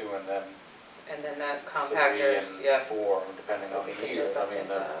number two, and then And then that 3 compactors, and yeah. 4, depending So on we the could year. just I update mean,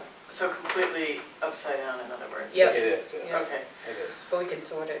 that. So completely upside down, in other words? Yep. it is, yeah, Yeah. Okay, it is. But we can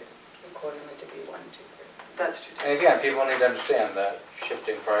sort it accordingly to be 1, 2, 3. that's true. And again, people need to understand that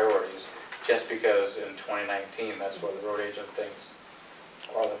shifting priorities, just because in 2019, that's what the road agent thinks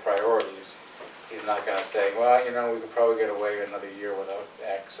are the priorities. He's not gonna say, well, you know, we could probably get away another year without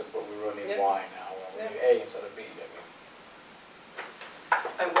X, but we really need Yeah. Y now. Well, we need Yeah. A instead of B, I mean.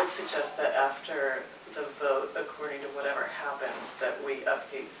 I would suggest that after the vote, according to whatever happens, that we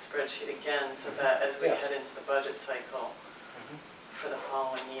update the spreadsheet again so that as we Yes. head into the budget cycle for the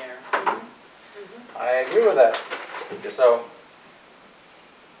following year. I agree with that. So,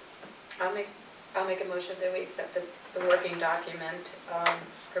 I'll make a motion that we accept the working document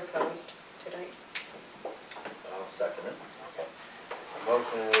proposed tonight. I'll second it. okay. The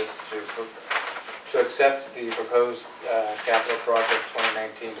motion is to accept the proposed capital project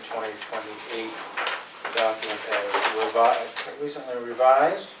 2019 to 2028 document as recently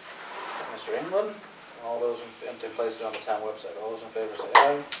revised. Mr. England, all those, and to place it on the town website. All those in favor say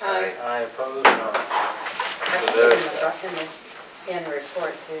aye. Aye. Aye, opposed, no. I So put there's it that. in the annual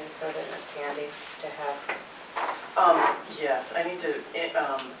report too, so that it's handy to have. Yes, I need to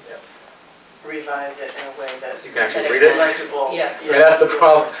revise it in a way that. You can actually That read it it? can- Legible. Yeah. I mean, that's the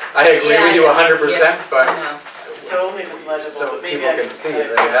problem. I agree Yeah, with you I know. 100%, I but know. So only if it's legible, So but maybe people I can can see cut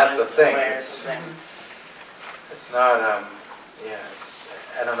it. I mean, that's the some thing. way or It's- something. it's not,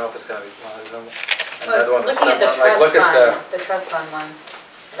 I don't know if it's gonna be, well, I don't know. Well, Another one, looking at the like, look trust at fund, the trust fund one,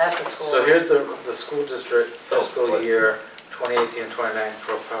 that's a school. So here's the school district fiscal what? year 2018 and 2019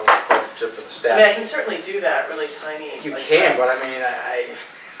 proposed budget for the I mean, I staff. can certainly do that really tiny. You like can, that. but I mean,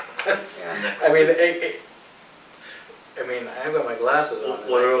 Yeah. I mean, I mean, I have got my glasses on.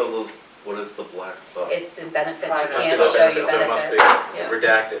 What are all those, what is the black box? It's the benefits, you Private. Must be can't the show your benefits, so it must be benefit.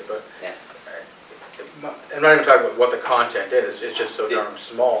 redacted, but. Yeah. I'm not even talking about what the content is, it's just so darn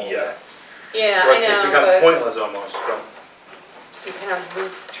small. Yeah. Yeah, Where I know, It becomes but pointless almost, but you kind of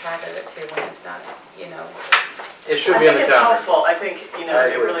lose track of it too when it's not, you know, it should be on the I think it's town. helpful, I think, you know, I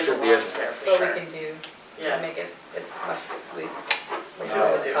it agree, really it should be in belongs there for what sure. we can do to Yeah. make it as much See legal what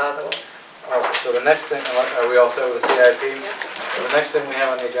as we do. possible. Oh, so the next thing, are we all set with the CIP? Yeah. So the next thing we have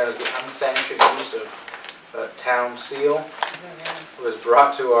on the agenda is the unsanctioned use of town seal. It was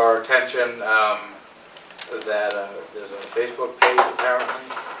brought to our attention that there's a Facebook page apparently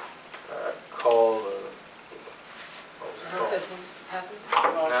called, what was it How's it called? happen?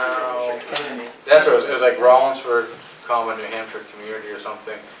 No, that's what it was like Rollinsford Common New Hampshire Community or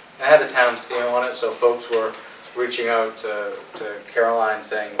something. It had the town seal on it, so folks were reaching out to Caroline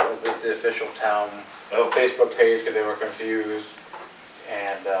saying, is this the official town Oh. Facebook page, because they were confused.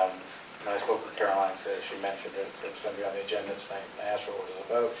 And when I spoke with Caroline today, she mentioned it was going to be on the agenda tonight. I asked her what it was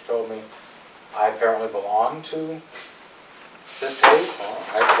about. She told me I apparently belong to this page. Well,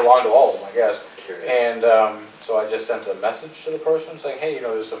 I belong to all of them, I guess. Curious. And so I just sent a message to the person saying, hey, you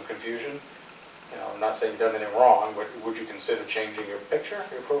know, there's some confusion. You know, I'm not saying you've done anything wrong, but would you consider changing your picture,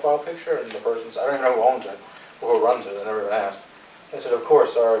 your profile picture? And the person's, I don't even know who owns it or who runs it. I never even asked. I said, of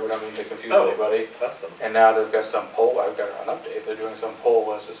course, sorry, we don't mean to confuse anybody. Awesome. And now they've got some poll, I've got an update, they're doing some poll,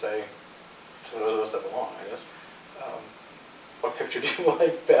 let's just say, to those of us that belong, I guess. What picture do you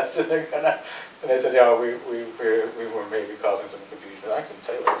like best? And they're gonna, and they said, yeah, we were maybe causing some confusion. I can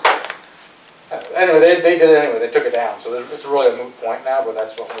tell you what it says. Anyway, they did it anyway, they took it down. So it's really a moot point now, but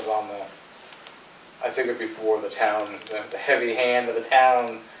that's what was on the, I figured before the town, the heavy hand of the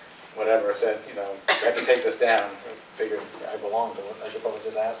town, whatever, said, you know, you have to take this down. I figured I belong to it, I should probably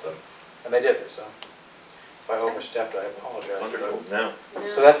just ask them. And they did it, so. If I overstepped, I apologize. Wonderful. No.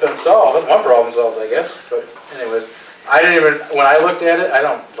 So that's been solved, that's one problem solved, I guess. But anyways, I didn't even, when I looked at it, I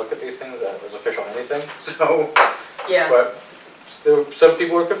don't look at these things as official anything, so. Yeah. But still, some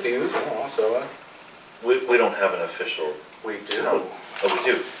people were confused, you know, so. We don't have an official. We do. No. Oh,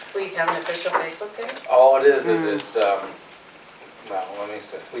 we do. We have an official Facebook page? All it is it's, well, let me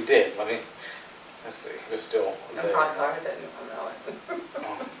see, we did, let's see, it's still. I'm probably part of it, I don't know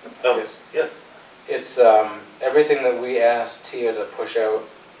it. Oh, Yes. yes. It's everything that we asked Tia to push out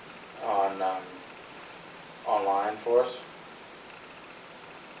on online for us.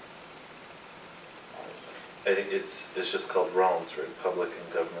 I think it's just called Rollinsford Public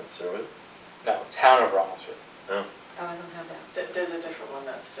and Government Survey. No, Town of Rollinsford. Oh. Oh, I don't have that. There's a different one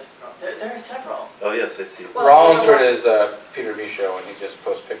that's just, there are several. Oh, yes, I see. Well, Rollinsford is Peter Michaud, and he just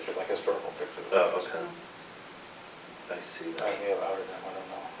posts pictures, like historical pictures. Oh, okay. I see I that. may have outed him, I don't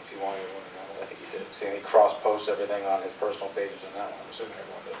know, if you want to know, I think he did. See, he cross-posts everything on his personal pages and that one, I'm assuming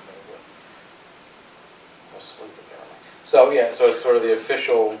everyone doesn't know, but I was asleep apparently. So, yeah, so it's sort of the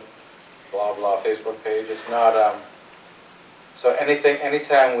official blah blah Facebook page. It's not, so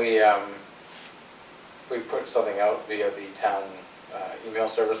anytime we put something out via the town email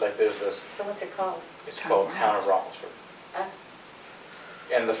service, like there's this, So what's it called? it's called Town of Rollinsford. Ah.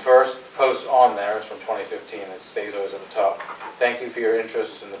 And the first post on there is from 2015, it stays always at the top. Thank you for your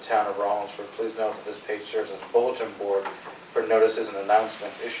interest in the town of Rollinsford. Please note that this page serves as a bulletin board for notices and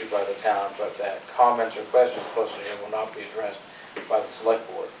announcements issued by the town, but that comments or questions posted here will not be addressed by the select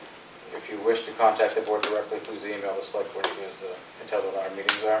board. If you wish to contact the board directly, please email the select board and tell them what our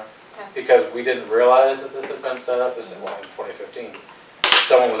meetings are. Okay. Because we didn't realize that this had been set up, this is in 2015.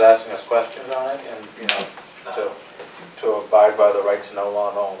 Someone was asking us questions on it, and, you know, to abide by the right to know law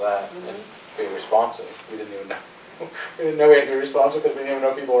and all that, and be responsive. We didn't even know. We didn't know we had to be responsive because we didn't even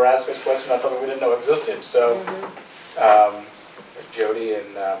know people were asking us questions on something we didn't know existed. So Jody and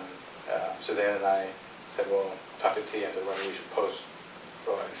Suzanne and I said, well, talk to Tia and said, well, we should post,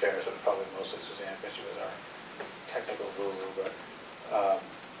 well, in fairness, it was probably mostly Suzanne because she was our technical guru, but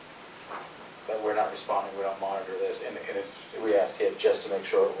that we're not responding, we don't monitor this. And we asked Tia just to make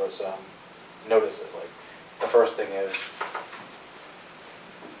sure it was notices. Like, the first thing is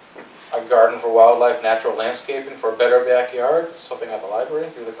a garden for wildlife, natural landscaping for a better backyard, something at the library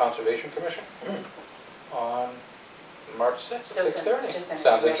through the Conservation Commission on March 6th So at 6:30. just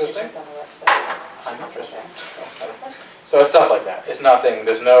Sounds information interesting. that's on the website. I'm interested. So it's stuff like that. It's nothing,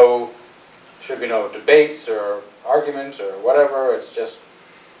 there's no, should be no debates or arguments or whatever. It's just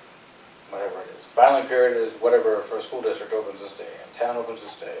whatever it is. Filing period is whatever for a school district opens this day, and town opens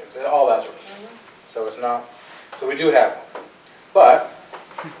this day, it's all that sort of stuff. So it's not, so we do have one. But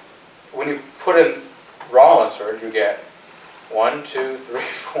when you put in Rollinsford, you get 1, 2, 3,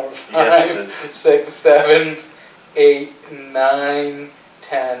 4, 5, 6, 7, 8, 9,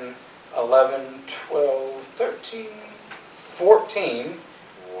 10, 11, 12, 13, 14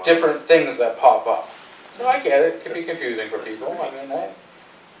 different things that pop up. So I get it, it could be confusing for people. I mean,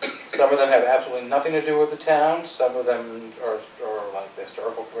 some of them have absolutely nothing to do with the town. Some of them are like the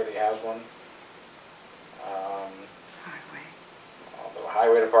historical committee has one. The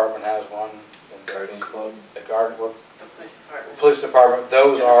highway department has one. The garden club. The garden club. The police department. Police department.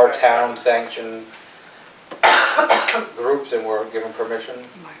 Those are town sanctioned groups, and we're given permission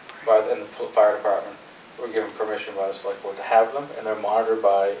by the fire department. We're given permission by the select board to have them, and they're monitored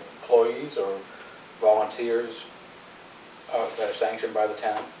by employees or volunteers that are sanctioned by the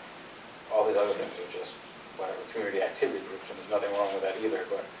town. All these other things are just whatever community activity groups, and there's nothing wrong with that either.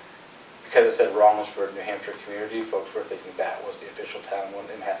 But because it said Rollinsford, New Hampshire community, folks were thinking that was the official town one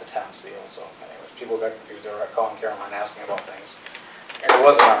and had the town seal. So anyways, people got confused. They were calling Caroline asking about things. And it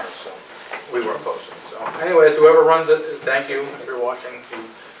wasn't ours, so we were opposed to it. So anyways, whoever runs it, thank you if you're watching, if you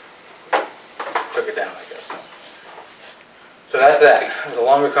took it down, I guess. So that's that. It was a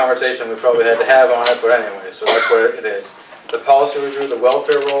longer conversation we probably had to have on it, but anyway, so that's what it is. The policy review, the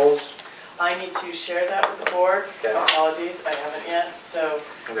welfare rolls, I need to share that with the board. Okay. Apologies, I haven't yet, so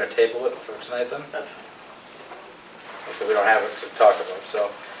I'm gonna table it for tonight then, that's fine. because we don't have it to talk about. So,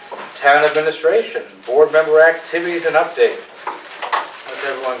 town administration, board member activities and updates. What's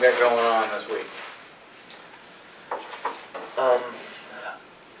everyone got going on this week?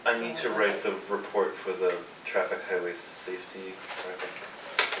 I need to write the report for the traffic highway safety.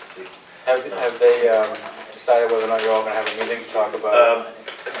 Have they decided whether or not you're all gonna have a meeting to talk about?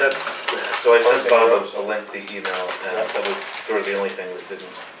 That's, so I sent Posting Bob roads. a lengthy email, and that was sort of the only thing that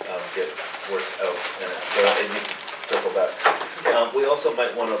didn't get worked out in it, so I need to circle back. We also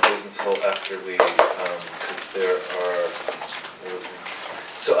might want to wait until after we, because there are,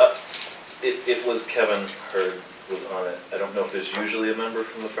 it was Kevin Hurd was on it. I don't know if there's usually a member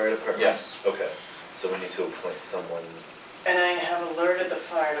from the fire department? Yes. Okay, so we need to appoint someone. And I have alerted the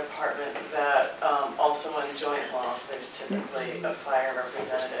fire department that also on joint loss, there's typically a fire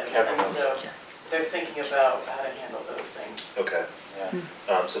representative. Kevin And knows. so they're thinking about how to handle those things. Okay,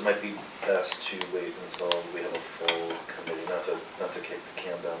 Yeah. so it might be best to wait until we have a full committee, not to kick the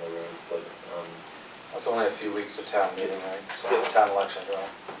can down the road, but, It's only a few weeks to town meeting, right? So, town elections, right?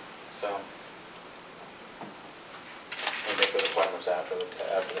 So. We make those appointments after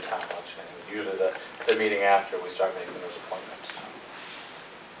the town election. Usually the meeting after we start making those appointments.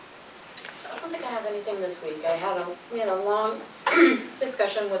 I don't think I have anything this week. We had a long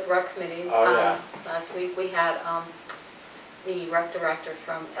discussion with rec committee. Oh, yeah. Last week. We had the rec director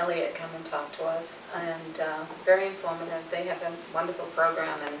from Elliott come and talk to us, and very informative. They have a wonderful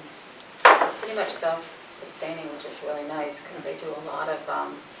program and pretty much self-sustaining, which is really nice because they do a lot of,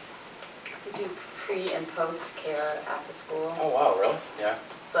 they do pre and post care after school. Oh, wow, really? Yeah.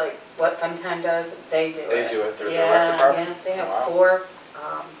 It's like what Fun Time does, they do it. They do it through the Yeah, rec department? yeah, they have Wow. four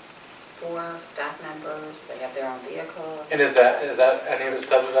staff members, they have their own vehicle. And is that any of it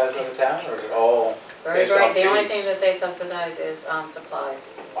subsidized by the town, or is it all Very based on great, the only fees? thing that they subsidize is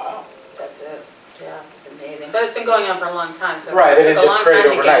supplies, Wow. that's it. Yeah, it's amazing, but it's been going on for a long time, so. Right, it they took didn't a just long create it time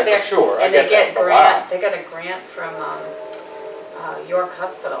to get overnight, there. for sure. I And they get get that, but wow. grant, they got a grant from York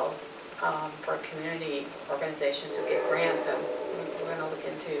Hospital for community organizations who get grants, and we're gonna look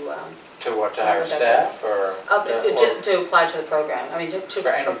into, To what, to hire staff, or? to apply to the program, I mean, to. For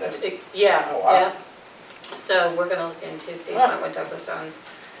anything? Yeah, Oh, wow. yeah. So we're gonna look into, see Huh. what Douglas owns,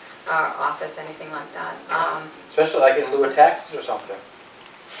 office, anything like that. Especially like in lieu of taxes or something,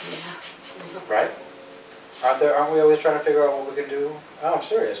 Yeah. right? Aren't we always trying to figure out what we can do? Oh, I'm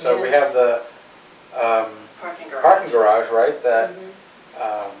serious. So we Yeah. have the Parking garage. parking garage, right, that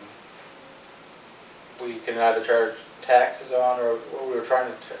Mhm. we can either charge taxes on, or we were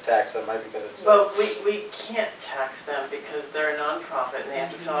trying to tax them, right, because it's. Well, we can't tax them because they're a nonprofit and they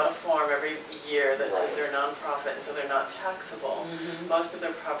have to fill out a form every year that says Right. they're a nonprofit, and so they're not taxable. Mhm. Most of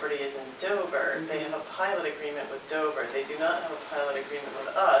their property is in Dover. They have a pilot agreement with Dover. They do not have a pilot agreement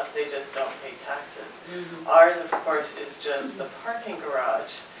with us, they just don't pay taxes. Mhm. Ours, of course, is just the parking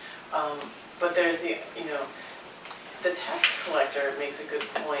garage. But there's the the tax collector makes a good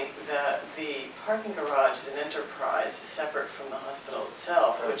point that the parking garage is an enterprise separate from the hospital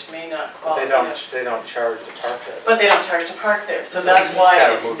itself, which may not But they qualify. don't charge to park there. But they don't charge to park there, so So that's it's why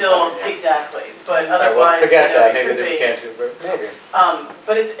kind of it's moot still, point, yeah. exactly, but All right, well, otherwise, forget that, it maybe could they be. can't do, but maybe.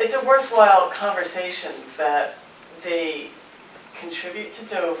 But it's a worthwhile conversation that they contribute to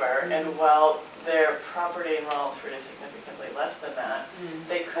Dover, and while their property in Rollinsford is significantly less than that,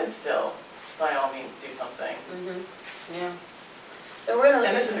 they could still, by all means, do something. Mhm. Yeah. So we're gonna look.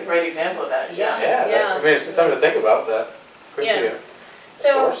 And this is a great example of that, Yeah. Yeah, I mean, it's something to think about, that could be Yeah. a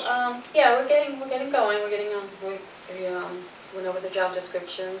So, source. yeah, we're getting going, we went over the job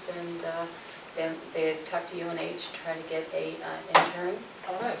descriptions, and then they talked to UNH, to try to get a intern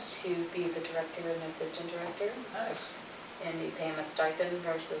Oh, nice, to be the director and assistant director, nice. and you pay them a stipend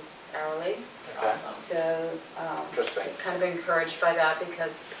versus hourly. Okay, So, interesting. kind of encouraged by that,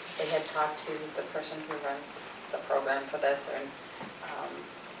 because they had talked to the person who runs the program for this, and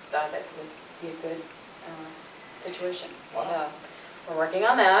thought it would be a good situation. Wow. So we're working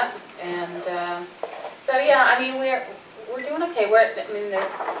on that, and so yeah, I mean, we're doing okay.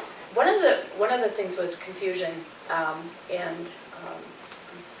 One of the things was confusion, and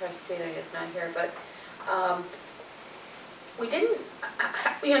I'm surprised Celia's not here, but we didn't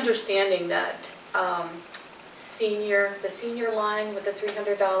have the understanding that the senior line with the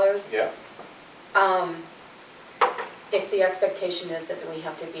 $300. Yeah, if the expectation is that we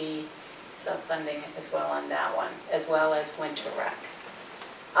have to be self-funding as well on that one, as well as winter rec.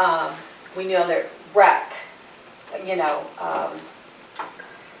 We know that rec, you know,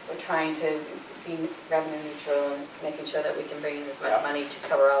 we're trying to be revenue neutral and making sure that we can bring in as much money to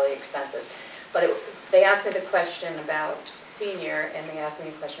cover all the expenses. But they asked me the question about senior, and they asked me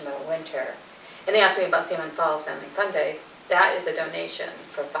a question about winter. And they asked me about Salmon Falls Family Fun Day. That is a donation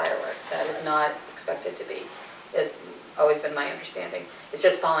for fireworks. That is not expected to be, has always been my understanding. It's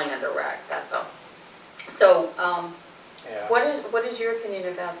just falling under rec, that's all. So, what is your opinion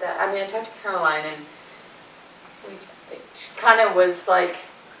about that? I mean, I talked to Caroline, and it kind of was like,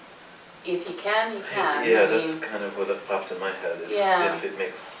 if you can, you can. Yeah, I that's mean, kind of what popped in my head. If it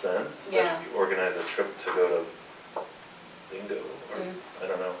makes sense Yeah. that you organize a trip to go to bingo, or I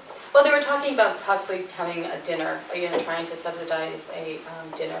don't know. Well, they were talking about possibly having a dinner, you know, trying to subsidize a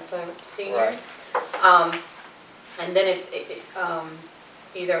dinner for seniors. And then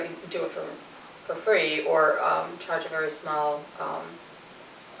either do it for free or charge a very small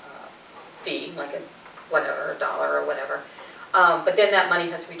fee, like $1 or whatever. But then that money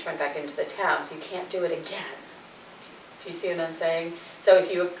has to be turned back into the town, so you can't do it again. Do you see what I'm saying? So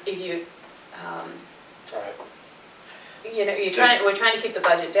if you you know, we're trying to keep the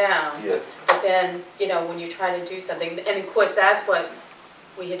budget down. Yeah. But then, you know, when you try to do something, and of course that's what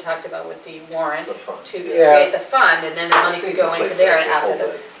we had talked about with the warrant, The fund. to create the fund, and then the money could go into there after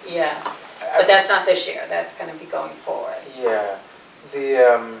the, But that's not this year, that's gonna be going forward. Yeah,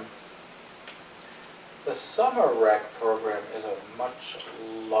 the summer rec program is a much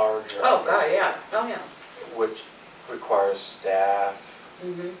larger. Oh, God, yeah, oh, yeah. Which requires staff.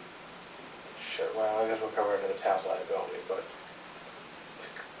 Mm-hmm. Sure, well, I guess we'll cover into the town's liability, but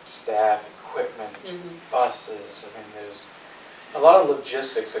staff, equipment, buses, I mean, there's a lot of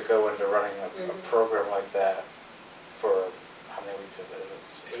logistics that go into running a program like that for, how many weeks is it?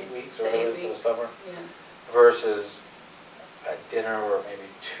 It's 8 weeks or whatever for the summer? Yeah. Versus a dinner or maybe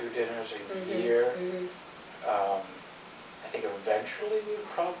 2 dinners a year. I think eventually we'd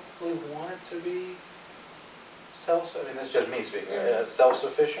probably want it to be I mean, this is just me speaking,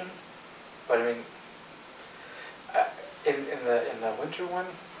 self-sufficient. But I mean, in the winter one,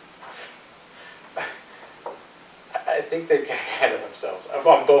 I think they get ahead of themselves,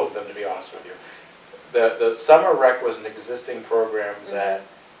 on both of them, to be honest with you. The summer rec was an existing program that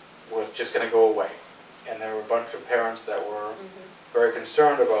was just going to go away. And there were a bunch of parents that were very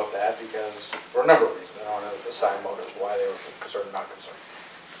concerned about that because, for a number of reasons, I don't want to assign motives why they were concerned or not concerned.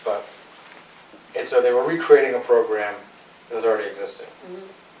 And so they were recreating a program that was already existing.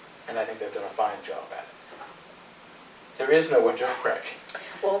 And I think they've done a fine job at it. There is no winter rec.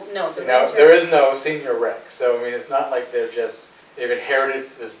 Well, no, there is no senior rec. So, I mean, it's not like they've inherited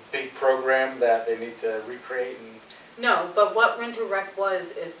this big program that they need to recreate. No, but what winter rec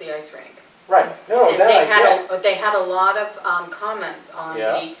is the ice rink. Right. No, and they had a lot of comments on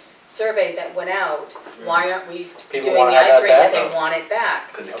the survey that went out. Why aren't we doing the ice rink? And they want it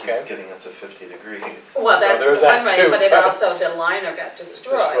back. Because it keeps getting up to 50 degrees. Well, that's one way, but it also, the liner got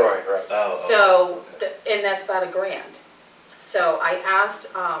destroyed. Destroyed, right. So, and that's about $1,000. So I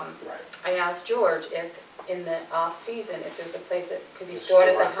asked George if in the off-season, if there's a place that could be stored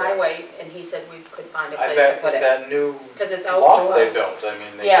at the highway, and he said we could find a place to put it. That new it's loft they built, I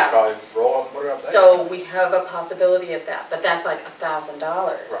mean, they could probably roll up and put it up there. So we have a possibility of that, but that's like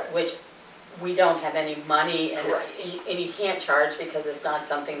 $1,000, which we don't have any money, and you can't charge because it's not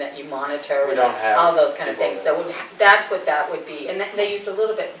something that you monitor. We don't have all those kind of things. So that's what that would be, and they used a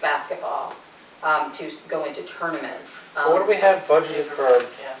little bit of basketball to go into tournaments. What do we have budgeted for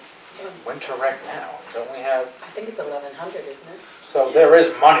winter rec now? Don't we have? I think it's 1,100, isn't it? So there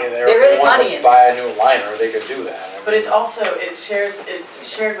is money there. There is money in it. Buy a new liner, they could do that. But it's also, it's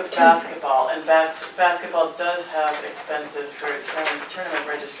shared with basketball, and basketball does have expenses for tournament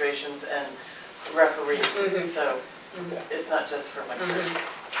registrations and referees, so it's not just for winter.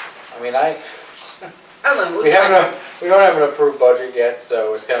 I mean, we don't have an approved budget yet,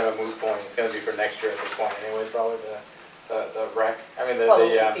 so it's kind of a moot point. It's going to be for next year at this point anyway, probably the rec. I mean the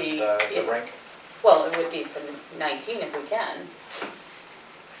rink. Well, it would be for 19 if we can.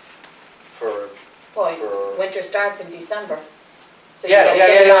 Well, winter starts in December. So you gotta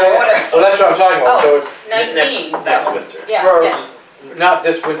get it on order. Well, that's what I'm talking about. So it's 19. Next winter. Not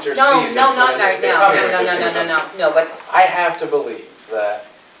this winter season. No, not right now. No, but I have to believe that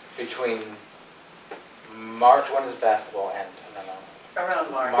between March, when does basketball end? Around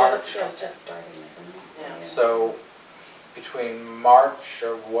March. Yeah, it's just starting, isn't it? Yeah. So between March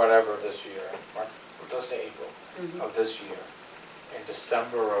or whatever this year, let's say April of this year, and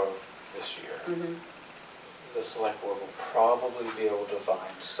December of this year, the select board will probably be able to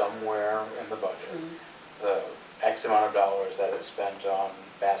find somewhere in the budget the X amount of dollars that is spent on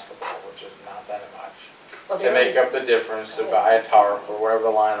basketball, which is not that much, Well, to make up the difference, to buy a tarp or whatever the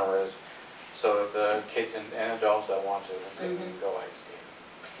liner is, so that the kids and adults that want to can go ice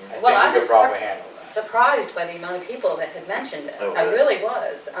skating. Well, I I think we was could probably handle that. surprised by the amount of people that had mentioned it. Oh, I really? really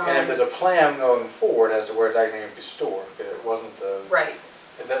was. And if there's a plan going forward as to where it's actually going to be stored, because it wasn't the, Right,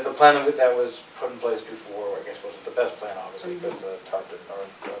 the plan that was put in place before, I guess, wasn't the best plan, obviously, because the tarp didn't, or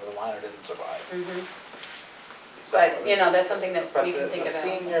the liner didn't survive. but, you know, that's something that But we can the think about.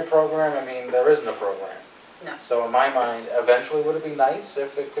 senior program, I mean, there isn't a program. No. So in my mind, eventually, would it be nice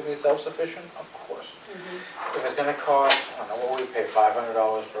if it could be self-sufficient? Of course. If it's gonna cost, I don't know, what would we pay,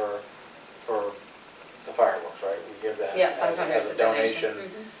 $500 for the fireworks, right? We give that Yeah, 500 as is a a donation.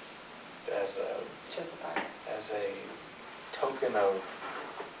 donation, as a, Shows the fire. as a token of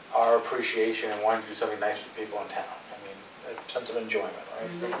our appreciation and wanting to do something nice for people in town. I mean, a sense of enjoyment,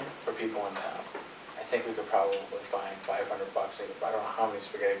 right, for people in town. I think we could probably find $500. I don't know how many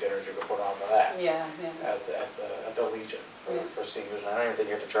spaghetti dinners you could put on for that Yeah, yeah. at the Legion Yeah. for seniors. And I don't even think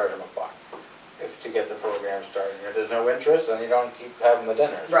you have to charge them $1 to get the program started. If there's no interest, then you don't keep having the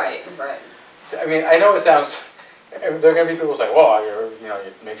dinners. Right, right. So, I mean, I know it sounds, there are going to be people who say, well, you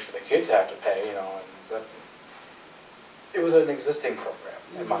make sure the kids have to pay, and but it was an existing program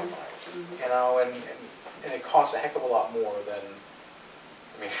in my mind, and it costs a heck of a lot more than,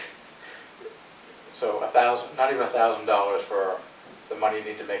 I mean, so not even $1,000 for the money you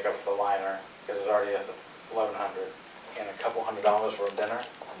need to make up for the liner, because it's already at $1,100, and a couple $100 for a dinner.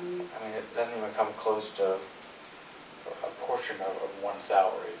 I mean, it doesn't even come close to a portion of one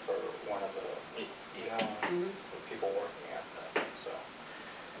salary for one of the, the people working at that. So,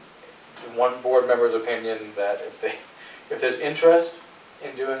 one board member's opinion that if there's interest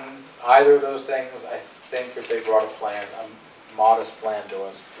in doing either of those things, I think if they brought a modest plan to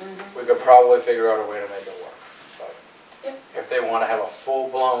us, we could probably figure out a way to make it work. But if they want to have a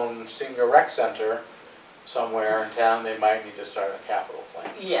full-blown senior rec center somewhere in town, they might need to start a capital plan.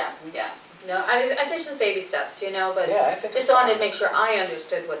 Yeah, yeah. No, I guess just baby steps, but Yeah, I think just wanted to make sure I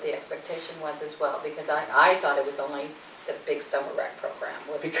understood what the expectation was as well, because I thought it was only the big summer rec program.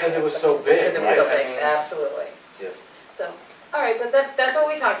 Because it was so big, Because it was so right? I big, mean- absolutely. Yeah. So, all right, but that's what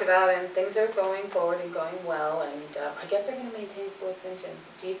we talked about, and things are going forward and going well, and I guess we're gonna maintain Sports Engine.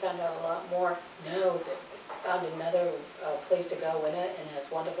 Dee found out a lot more. No, they found another place to go in it, and it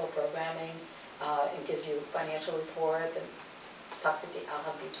has wonderful programming, and gives you financial reports, and talk to Dee, I'll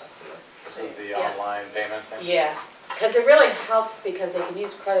have Dee talk to you. So the Yes. online payment thing? Yeah, because it really helps because they can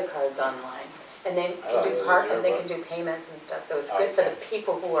use credit cards online, and they can do payments and stuff, so it's good for the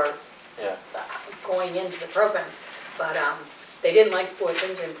people who are Yeah. going into the program. But they didn't like Sports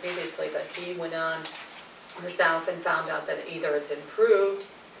Engine previously, but he went on herself and found out that either it's improved,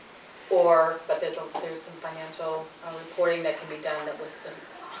 but there's some financial reporting that can be done. That was the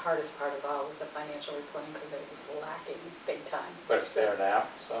hardest part of all, was the financial reporting, because it was lacking big time. But it's there now,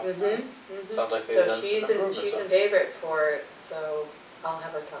 so. Sounds like they've So done some she's improvements. in favorite for it, so I'll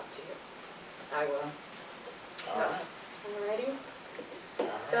have her talk to you. I will. All right. Alrighty, All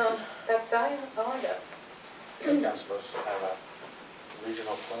right. so that's all I got. I think I'm supposed to have a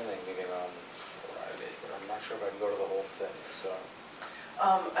regional planning meeting on Friday, but I'm not sure if I can go to the whole thing, so.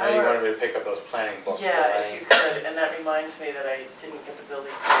 Now you wanted me to pick up those planning books. Yeah, if you could, and that reminds me that I didn't get the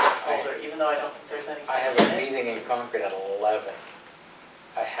building permit folder, even though I don't think there's anything I have in a it. meeting in Concord at 11.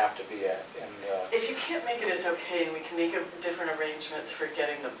 I have to be at, If you can't make it, it's okay, and we can make different arrangements for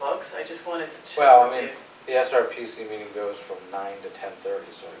getting the books. I just wanted to check well, I with mean, you. the SRPC meeting goes from 9 to 10:30,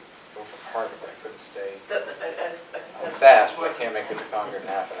 so I go from Harvard, but I couldn't stay. I think I'm that's fast, but I important. can't make it to Concord in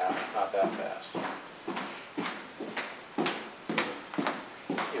half an hour, not that fast.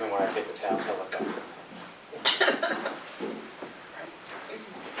 Even when I take the town helicopter.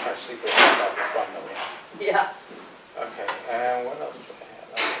 Our secret about the fun that we have. Yeah. Okay, and what else do I have?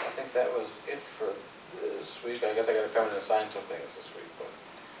 I think that was it for this week. I guess I gotta come in and sign some things this week, but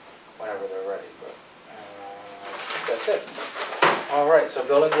whenever they're ready, but I think that's it. All right, so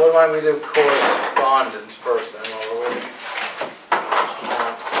building, why don't we do correspondence first, then while we're waiting?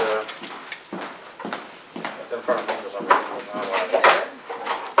 It's in front of me for some reason.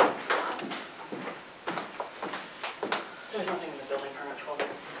 There's nothing in the building permit folder.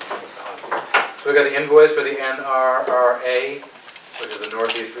 So we got the invoice for the NRRA, which is the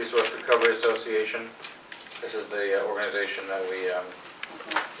Northeast Resource Recovery Association. This is the organization that we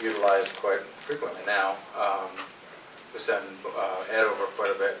utilize quite frequently now. We send Ed over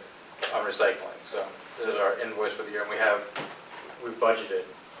quite a bit on recycling. So this is our invoice for the year, and we budgeted.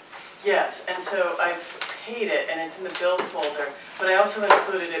 Yes, and so I've paid it and it's in the bill folder, but I also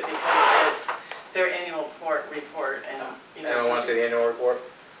included it because it's their annual report and, you know. Anyone want to just- see the annual report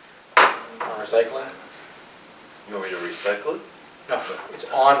on recycling? You want me to recycle it? No, it's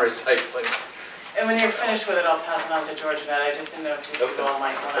on recycling. And when you're finished with it, I'll pass it on to George and Ed. I just didn't know if you people all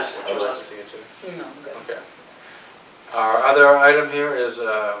might want I to. would like to see it too. No, I'm good. Okay. Our other item here is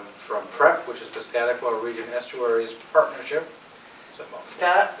from PREP, which is Piscataqua Region Estuaries Partnership. Is that mouthful?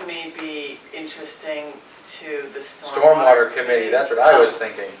 That may be interesting to the Stormwater Committee, that's what I was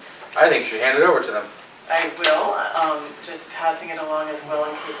thinking. I think you should hand it over to them. I will, just passing it along as well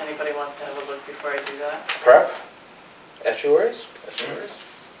in case anybody wants to have a look before I do that. PREP? Estuaries? Estuaries?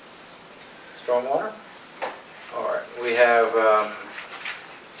 Stormwater? All right, we have a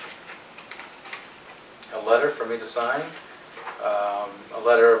letter for me to sign.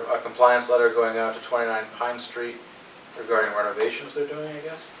 A compliance letter going out to 29 Pine Street regarding renovations they're doing, I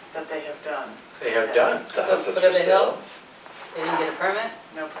guess. That they have done. They have Yes. done. The house is Foot of for the hill? sale. They didn't get a permit?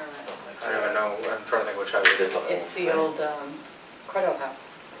 No permit. I don't even know, I'm trying to think which house it is. It's the old Credo house.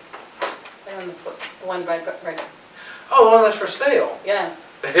 Right on the one right, Oh, the one that's for sale. yeah,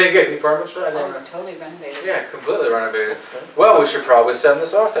 They didn't get any permits for that? I oh, never- it's totally renovated. Yeah, completely renovated. Well, we should probably send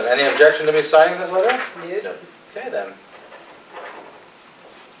this off then. Any objection to me signing this letter? Nude? No. Okay then.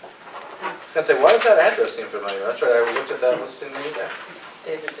 I was gonna say, why does that address seem familiar? That's right, I looked at that listing the other day.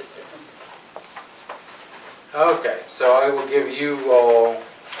 David did too. Okay, so I will give you all,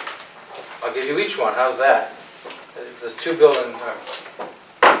 I'll give you each one, how's that? There's two building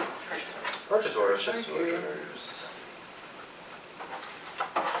purchase orders. Purchase orders.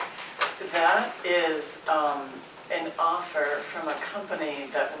 That is an offer from a company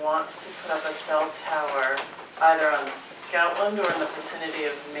that wants to put up a cell tower either on Scoutland or in the vicinity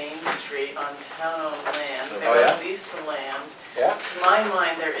of Main Street on town-owned land. They Oh, yeah? want to lease the land. Yeah? To my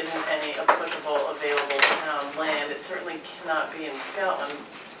mind, there isn't any applicable available town land. It certainly cannot be in Scoutland.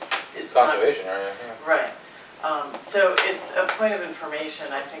 It's not. Conservation area, yeah. Right. So it's a point of information.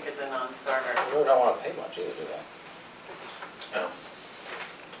 I think it's a non-starter. You really don't want to pay much either, do they? No.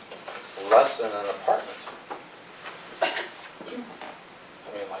 It's less than an apartment.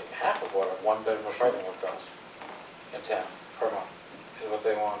 I mean, like half of what a one-bedroom apartment would cost in town per month is what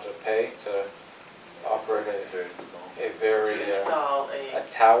they want to pay to operate Very small. a very, To install a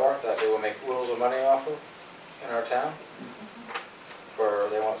tower that they will make oodles of money off of in our town.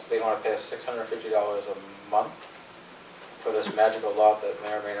 They want to pay us $650 a month for this magical lot that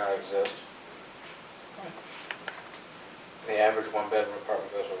may or may not exist. The average one-bedroom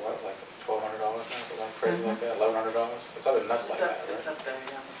apartment goes for what, like $1,200 now, something like crazy like that, $1,100? It's something nuts like that, It's right? up there,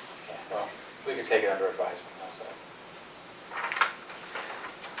 yeah. Yeah, well, we could take it under advisement, how's that?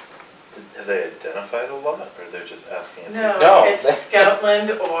 Have they identified a lot, or they're just asking? If No, No, it's that's-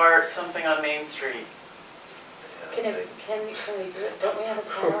 Scoutland or something on Main Street. Can we do it? Don't we have a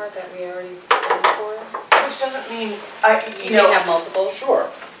tower that we already signed for? Which doesn't mean, You can have multiple? Sure.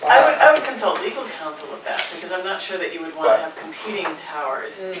 why I not? would consult legal counsel with that, because I'm not sure that you would want But- to have competing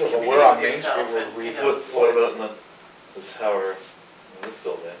towers. Mm. Sure, but competing we're on with Main yourself Street, we're and, you re- know. What about in the tower in this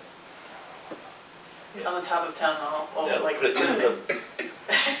building? On the top of Town Hall, or Yeah, like. put it in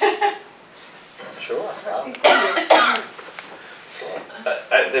the, Sure.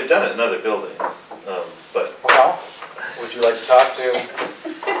 they've done it in other buildings, but, Well, would you like to talk to,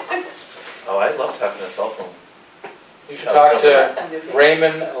 oh, I love talking to cell phone. you should talk That to sounded good.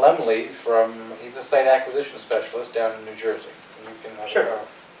 Raymond Lemley he's a site acquisition specialist down in New Jersey. And you can have Sure.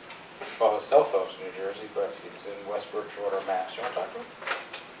 well, his cell phone's New Jersey, but he's in West Bridgewater, Mass. You want to talk to him?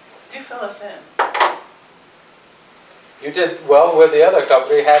 Do fill us in. You did well with the other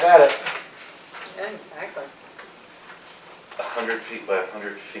company, have at it. Yeah, exactly. 100 feet by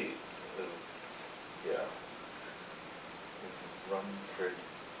 100 feet is, yeah.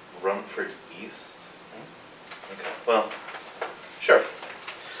 Rumford East? Okay, well, sure.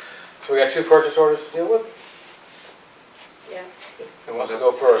 So we got two purchase orders to deal with? Yeah. Who wants to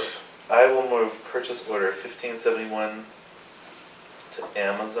go first? I will move purchase order 1571 to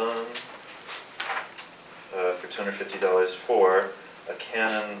Amazon for $250 for a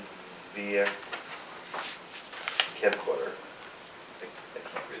Canon VX camcorder. I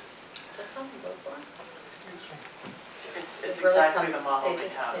can't read. That's something to go for. It's They really exactly come- the model we They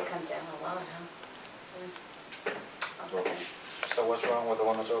have. come down a lot, huh? I'll second. So what's wrong with the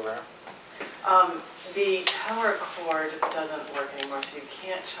one that's over here? The power cord doesn't work anymore, so you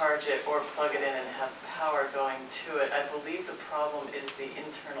can't charge it or plug it in and have power going to it. I believe the problem is the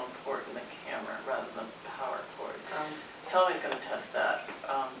internal port in the camera rather than the power cord. Somebody's gonna test that.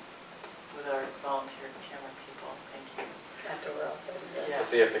 with our volunteer camera people, thank you. After we're all said and done. Yeah. To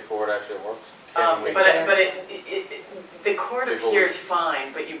see if the cord actually works. Can we- But the cord Before we- appears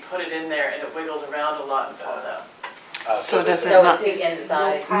fine, but you put it in there and it wiggles around a lot and falls out. So does it So not- it's the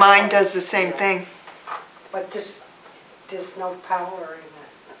inside. Mine does the same thing. But there's no power in it.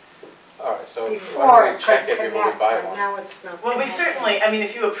 All right, so Before why don't it we check could it before we connect, buy but one? now it's not. Well, we connected. certainly, I mean,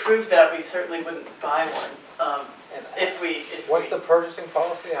 if you approve that, we certainly wouldn't buy one, And if we. What's the purchasing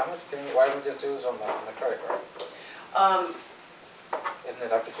policy? How much why don't we just do this on the credit card? Isn't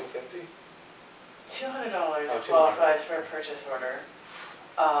it up to $250? $200 Oh, $200. qualifies for a purchase order.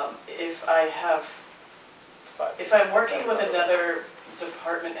 If $5. I'm working with another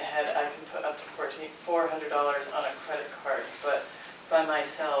department head, I can put up to $400 on a credit card, but by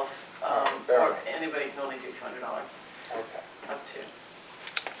myself, fair or enough. anybody can only do $200, Okay, up to.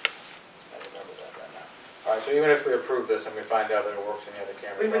 I remember that right now. All right, so even if we approve this and we find out that it works in the other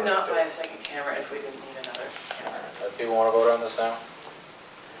camera. We would don't not have buy to a second camera if we didn't need another do it. camera. All right, people want to vote on this now?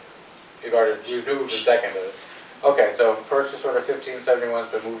 You've already, you moved and seconded it. Okay, so purchase order 1571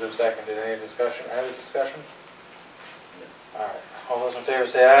 has been moved and seconded. Any discussion, other discussion? All right, all those in favor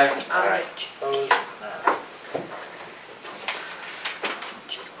say aye. Aye. Opposed?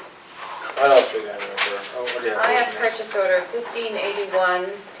 What else we got here? Oh, what do you have? I have purchase order 1581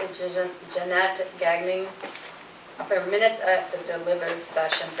 to Jeanette Gagnon for minutes at the delivery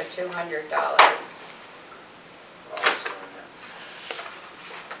session for $200.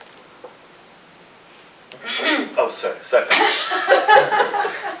 Oh, sorry, second.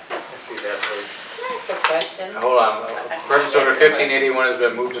 See that, please. Can I ask a question? Hold on, purchase order 1581 has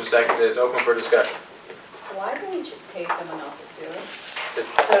been moved and seconded, it's open for discussion. Why wouldn't you pay someone else to do it?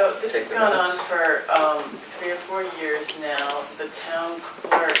 So this Take has the gone on minutes. for 3 or 4 years now. The town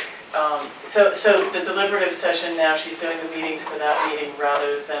clerk, so the deliberative session now, she's doing the meetings for that meeting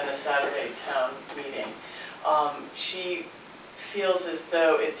rather than the Saturday town meeting. She feels as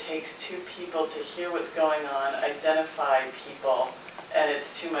though it takes 2 people to hear what's going on, identify people, and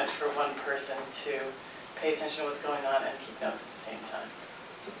it's too much for one person to pay attention to what's going on and keep notes at the same time.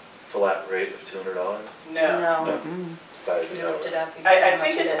 Flat rate of $200? No. No. By You the hour. looked it up. you I know how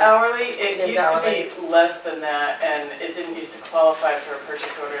think much it's it is. hourly. It It is used to hourly. be less than that, and it didn't used to qualify for a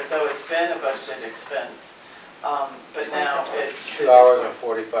purchase order, though it's been a budgeted expense. But now it. 2 hours and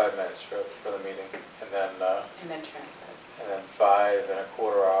 45 minutes for the meeting, and then And then transfer. 5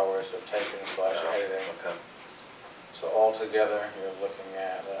 1/4 hours of typing / editing. Okay. So altogether, you're looking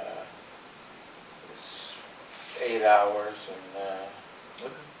at 8 hours and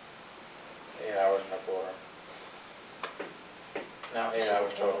 8 hours and a quarter. No, 8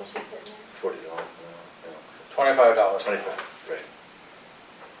 hours total. $40 an hour. $25. 25, right.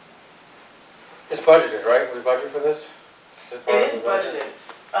 It's budgeted, right? We budget for this? It part It of is the budget? budgeted.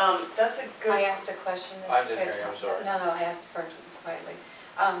 That's a good. I asked a question. I didn't hear you, I'm sorry. No, I asked her quietly.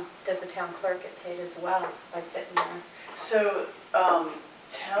 Does the town clerk get paid as well by sitting there? So,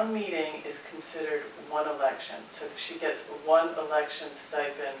 town meeting is considered one election, so she gets one election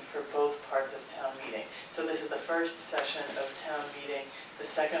stipend for both parts of town meeting. So this is the first session of town meeting, the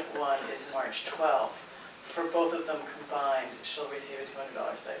second one is March 12th. For both of them combined, she'll receive a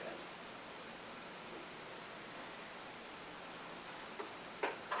 $200 stipend.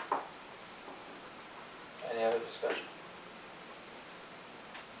 Any other discussion?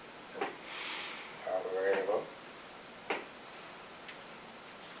 Are we ready to vote?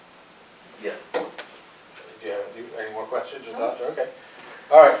 Yeah. Do you have any more questions or thoughts? Okay.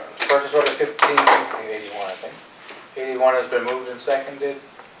 All right, purchase order 1581, I think. 81 has been moved and seconded.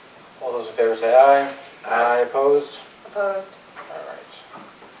 All those in favor say aye. Aye. Opposed? Opposed? All right.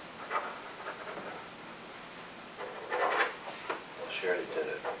 Well, she already did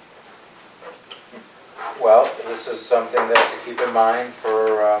it. Well, this is something that to keep in mind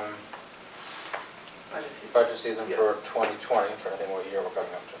for budget season Yeah. for 2020, for anything what year we're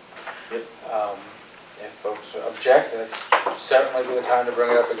coming up to. Yep. If folks object, that's certainly be the time to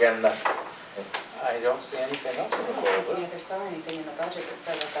bring it up again then. I don't see anything else in the I folder. never saw anything in the budget that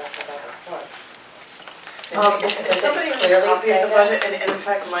said that that's what that was for. Does Does somebody it have a clearly copy say of the that? budget? And in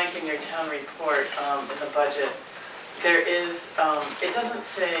fact, Mike, in your town report, in the budget, there is, it doesn't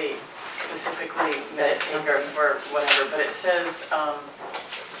say specifically minute taker for whatever, but it says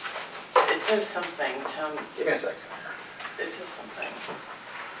something, Give me a second. it says something.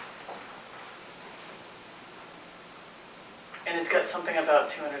 And it's got something about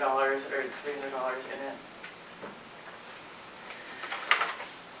 $200 or $300 in it.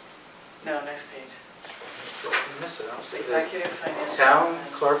 No, next page. You missed it, I don't see this. Executive financial. Town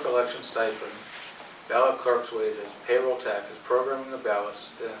clerk election stipend, ballot clerk's wages, payroll taxes, programming the ballots,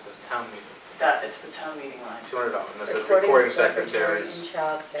 then it says town meeting, It's the town meeting line. $200. And it says recording secretaries, And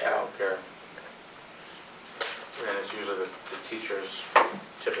childcare. childcare. And it's usually the teachers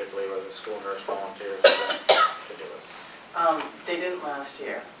typically, or the school nurse volunteers to do it. They didn't last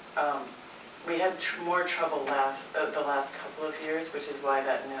year. We had more trouble the last couple of years, which is why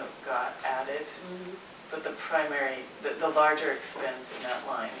that note got added. Mhm. But the primary, the larger expense in that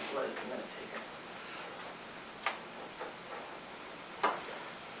line was the minute taker.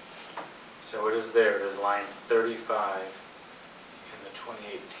 So it is there, it is line 35 in the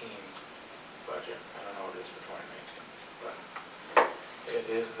 2018 budget. I don't know what it is for 2019, but it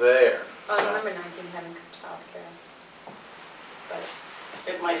is there. Oh, So- I remember 19 having childcare. But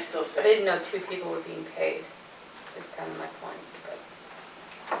It might still I say. didn't know 2 people were being paid, is kind of my point, but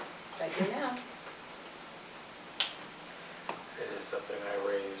I do now. It is something I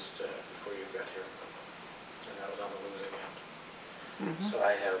raised before you got here, and I was on the losing end. So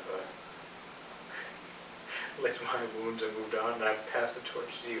I have licked my wounds and moved on, and I've passed the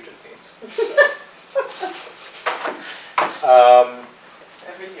torch to you, Denise.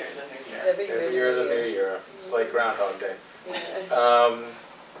 Every year is a new year. Every Every year is a new year. It's like Groundhog Day. Yeah.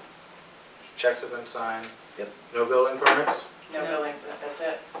 Checks have been signed. Yep. No building permits? No billing, that's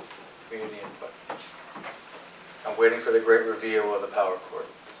it. Community input. I'm waiting for the great reveal of the power cord.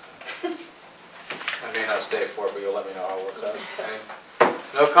 I may not stay for it, but you'll let me know how it works out. Okay.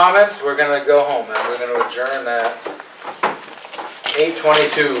 No comments? We're gonna go home, and we're gonna adjourn at 8:22. I'm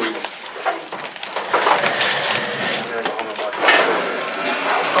gonna go home and watch my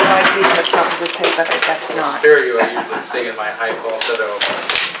Oh, I did have something to say, but I guess I not. spare you, I usually sing in my high falsetto.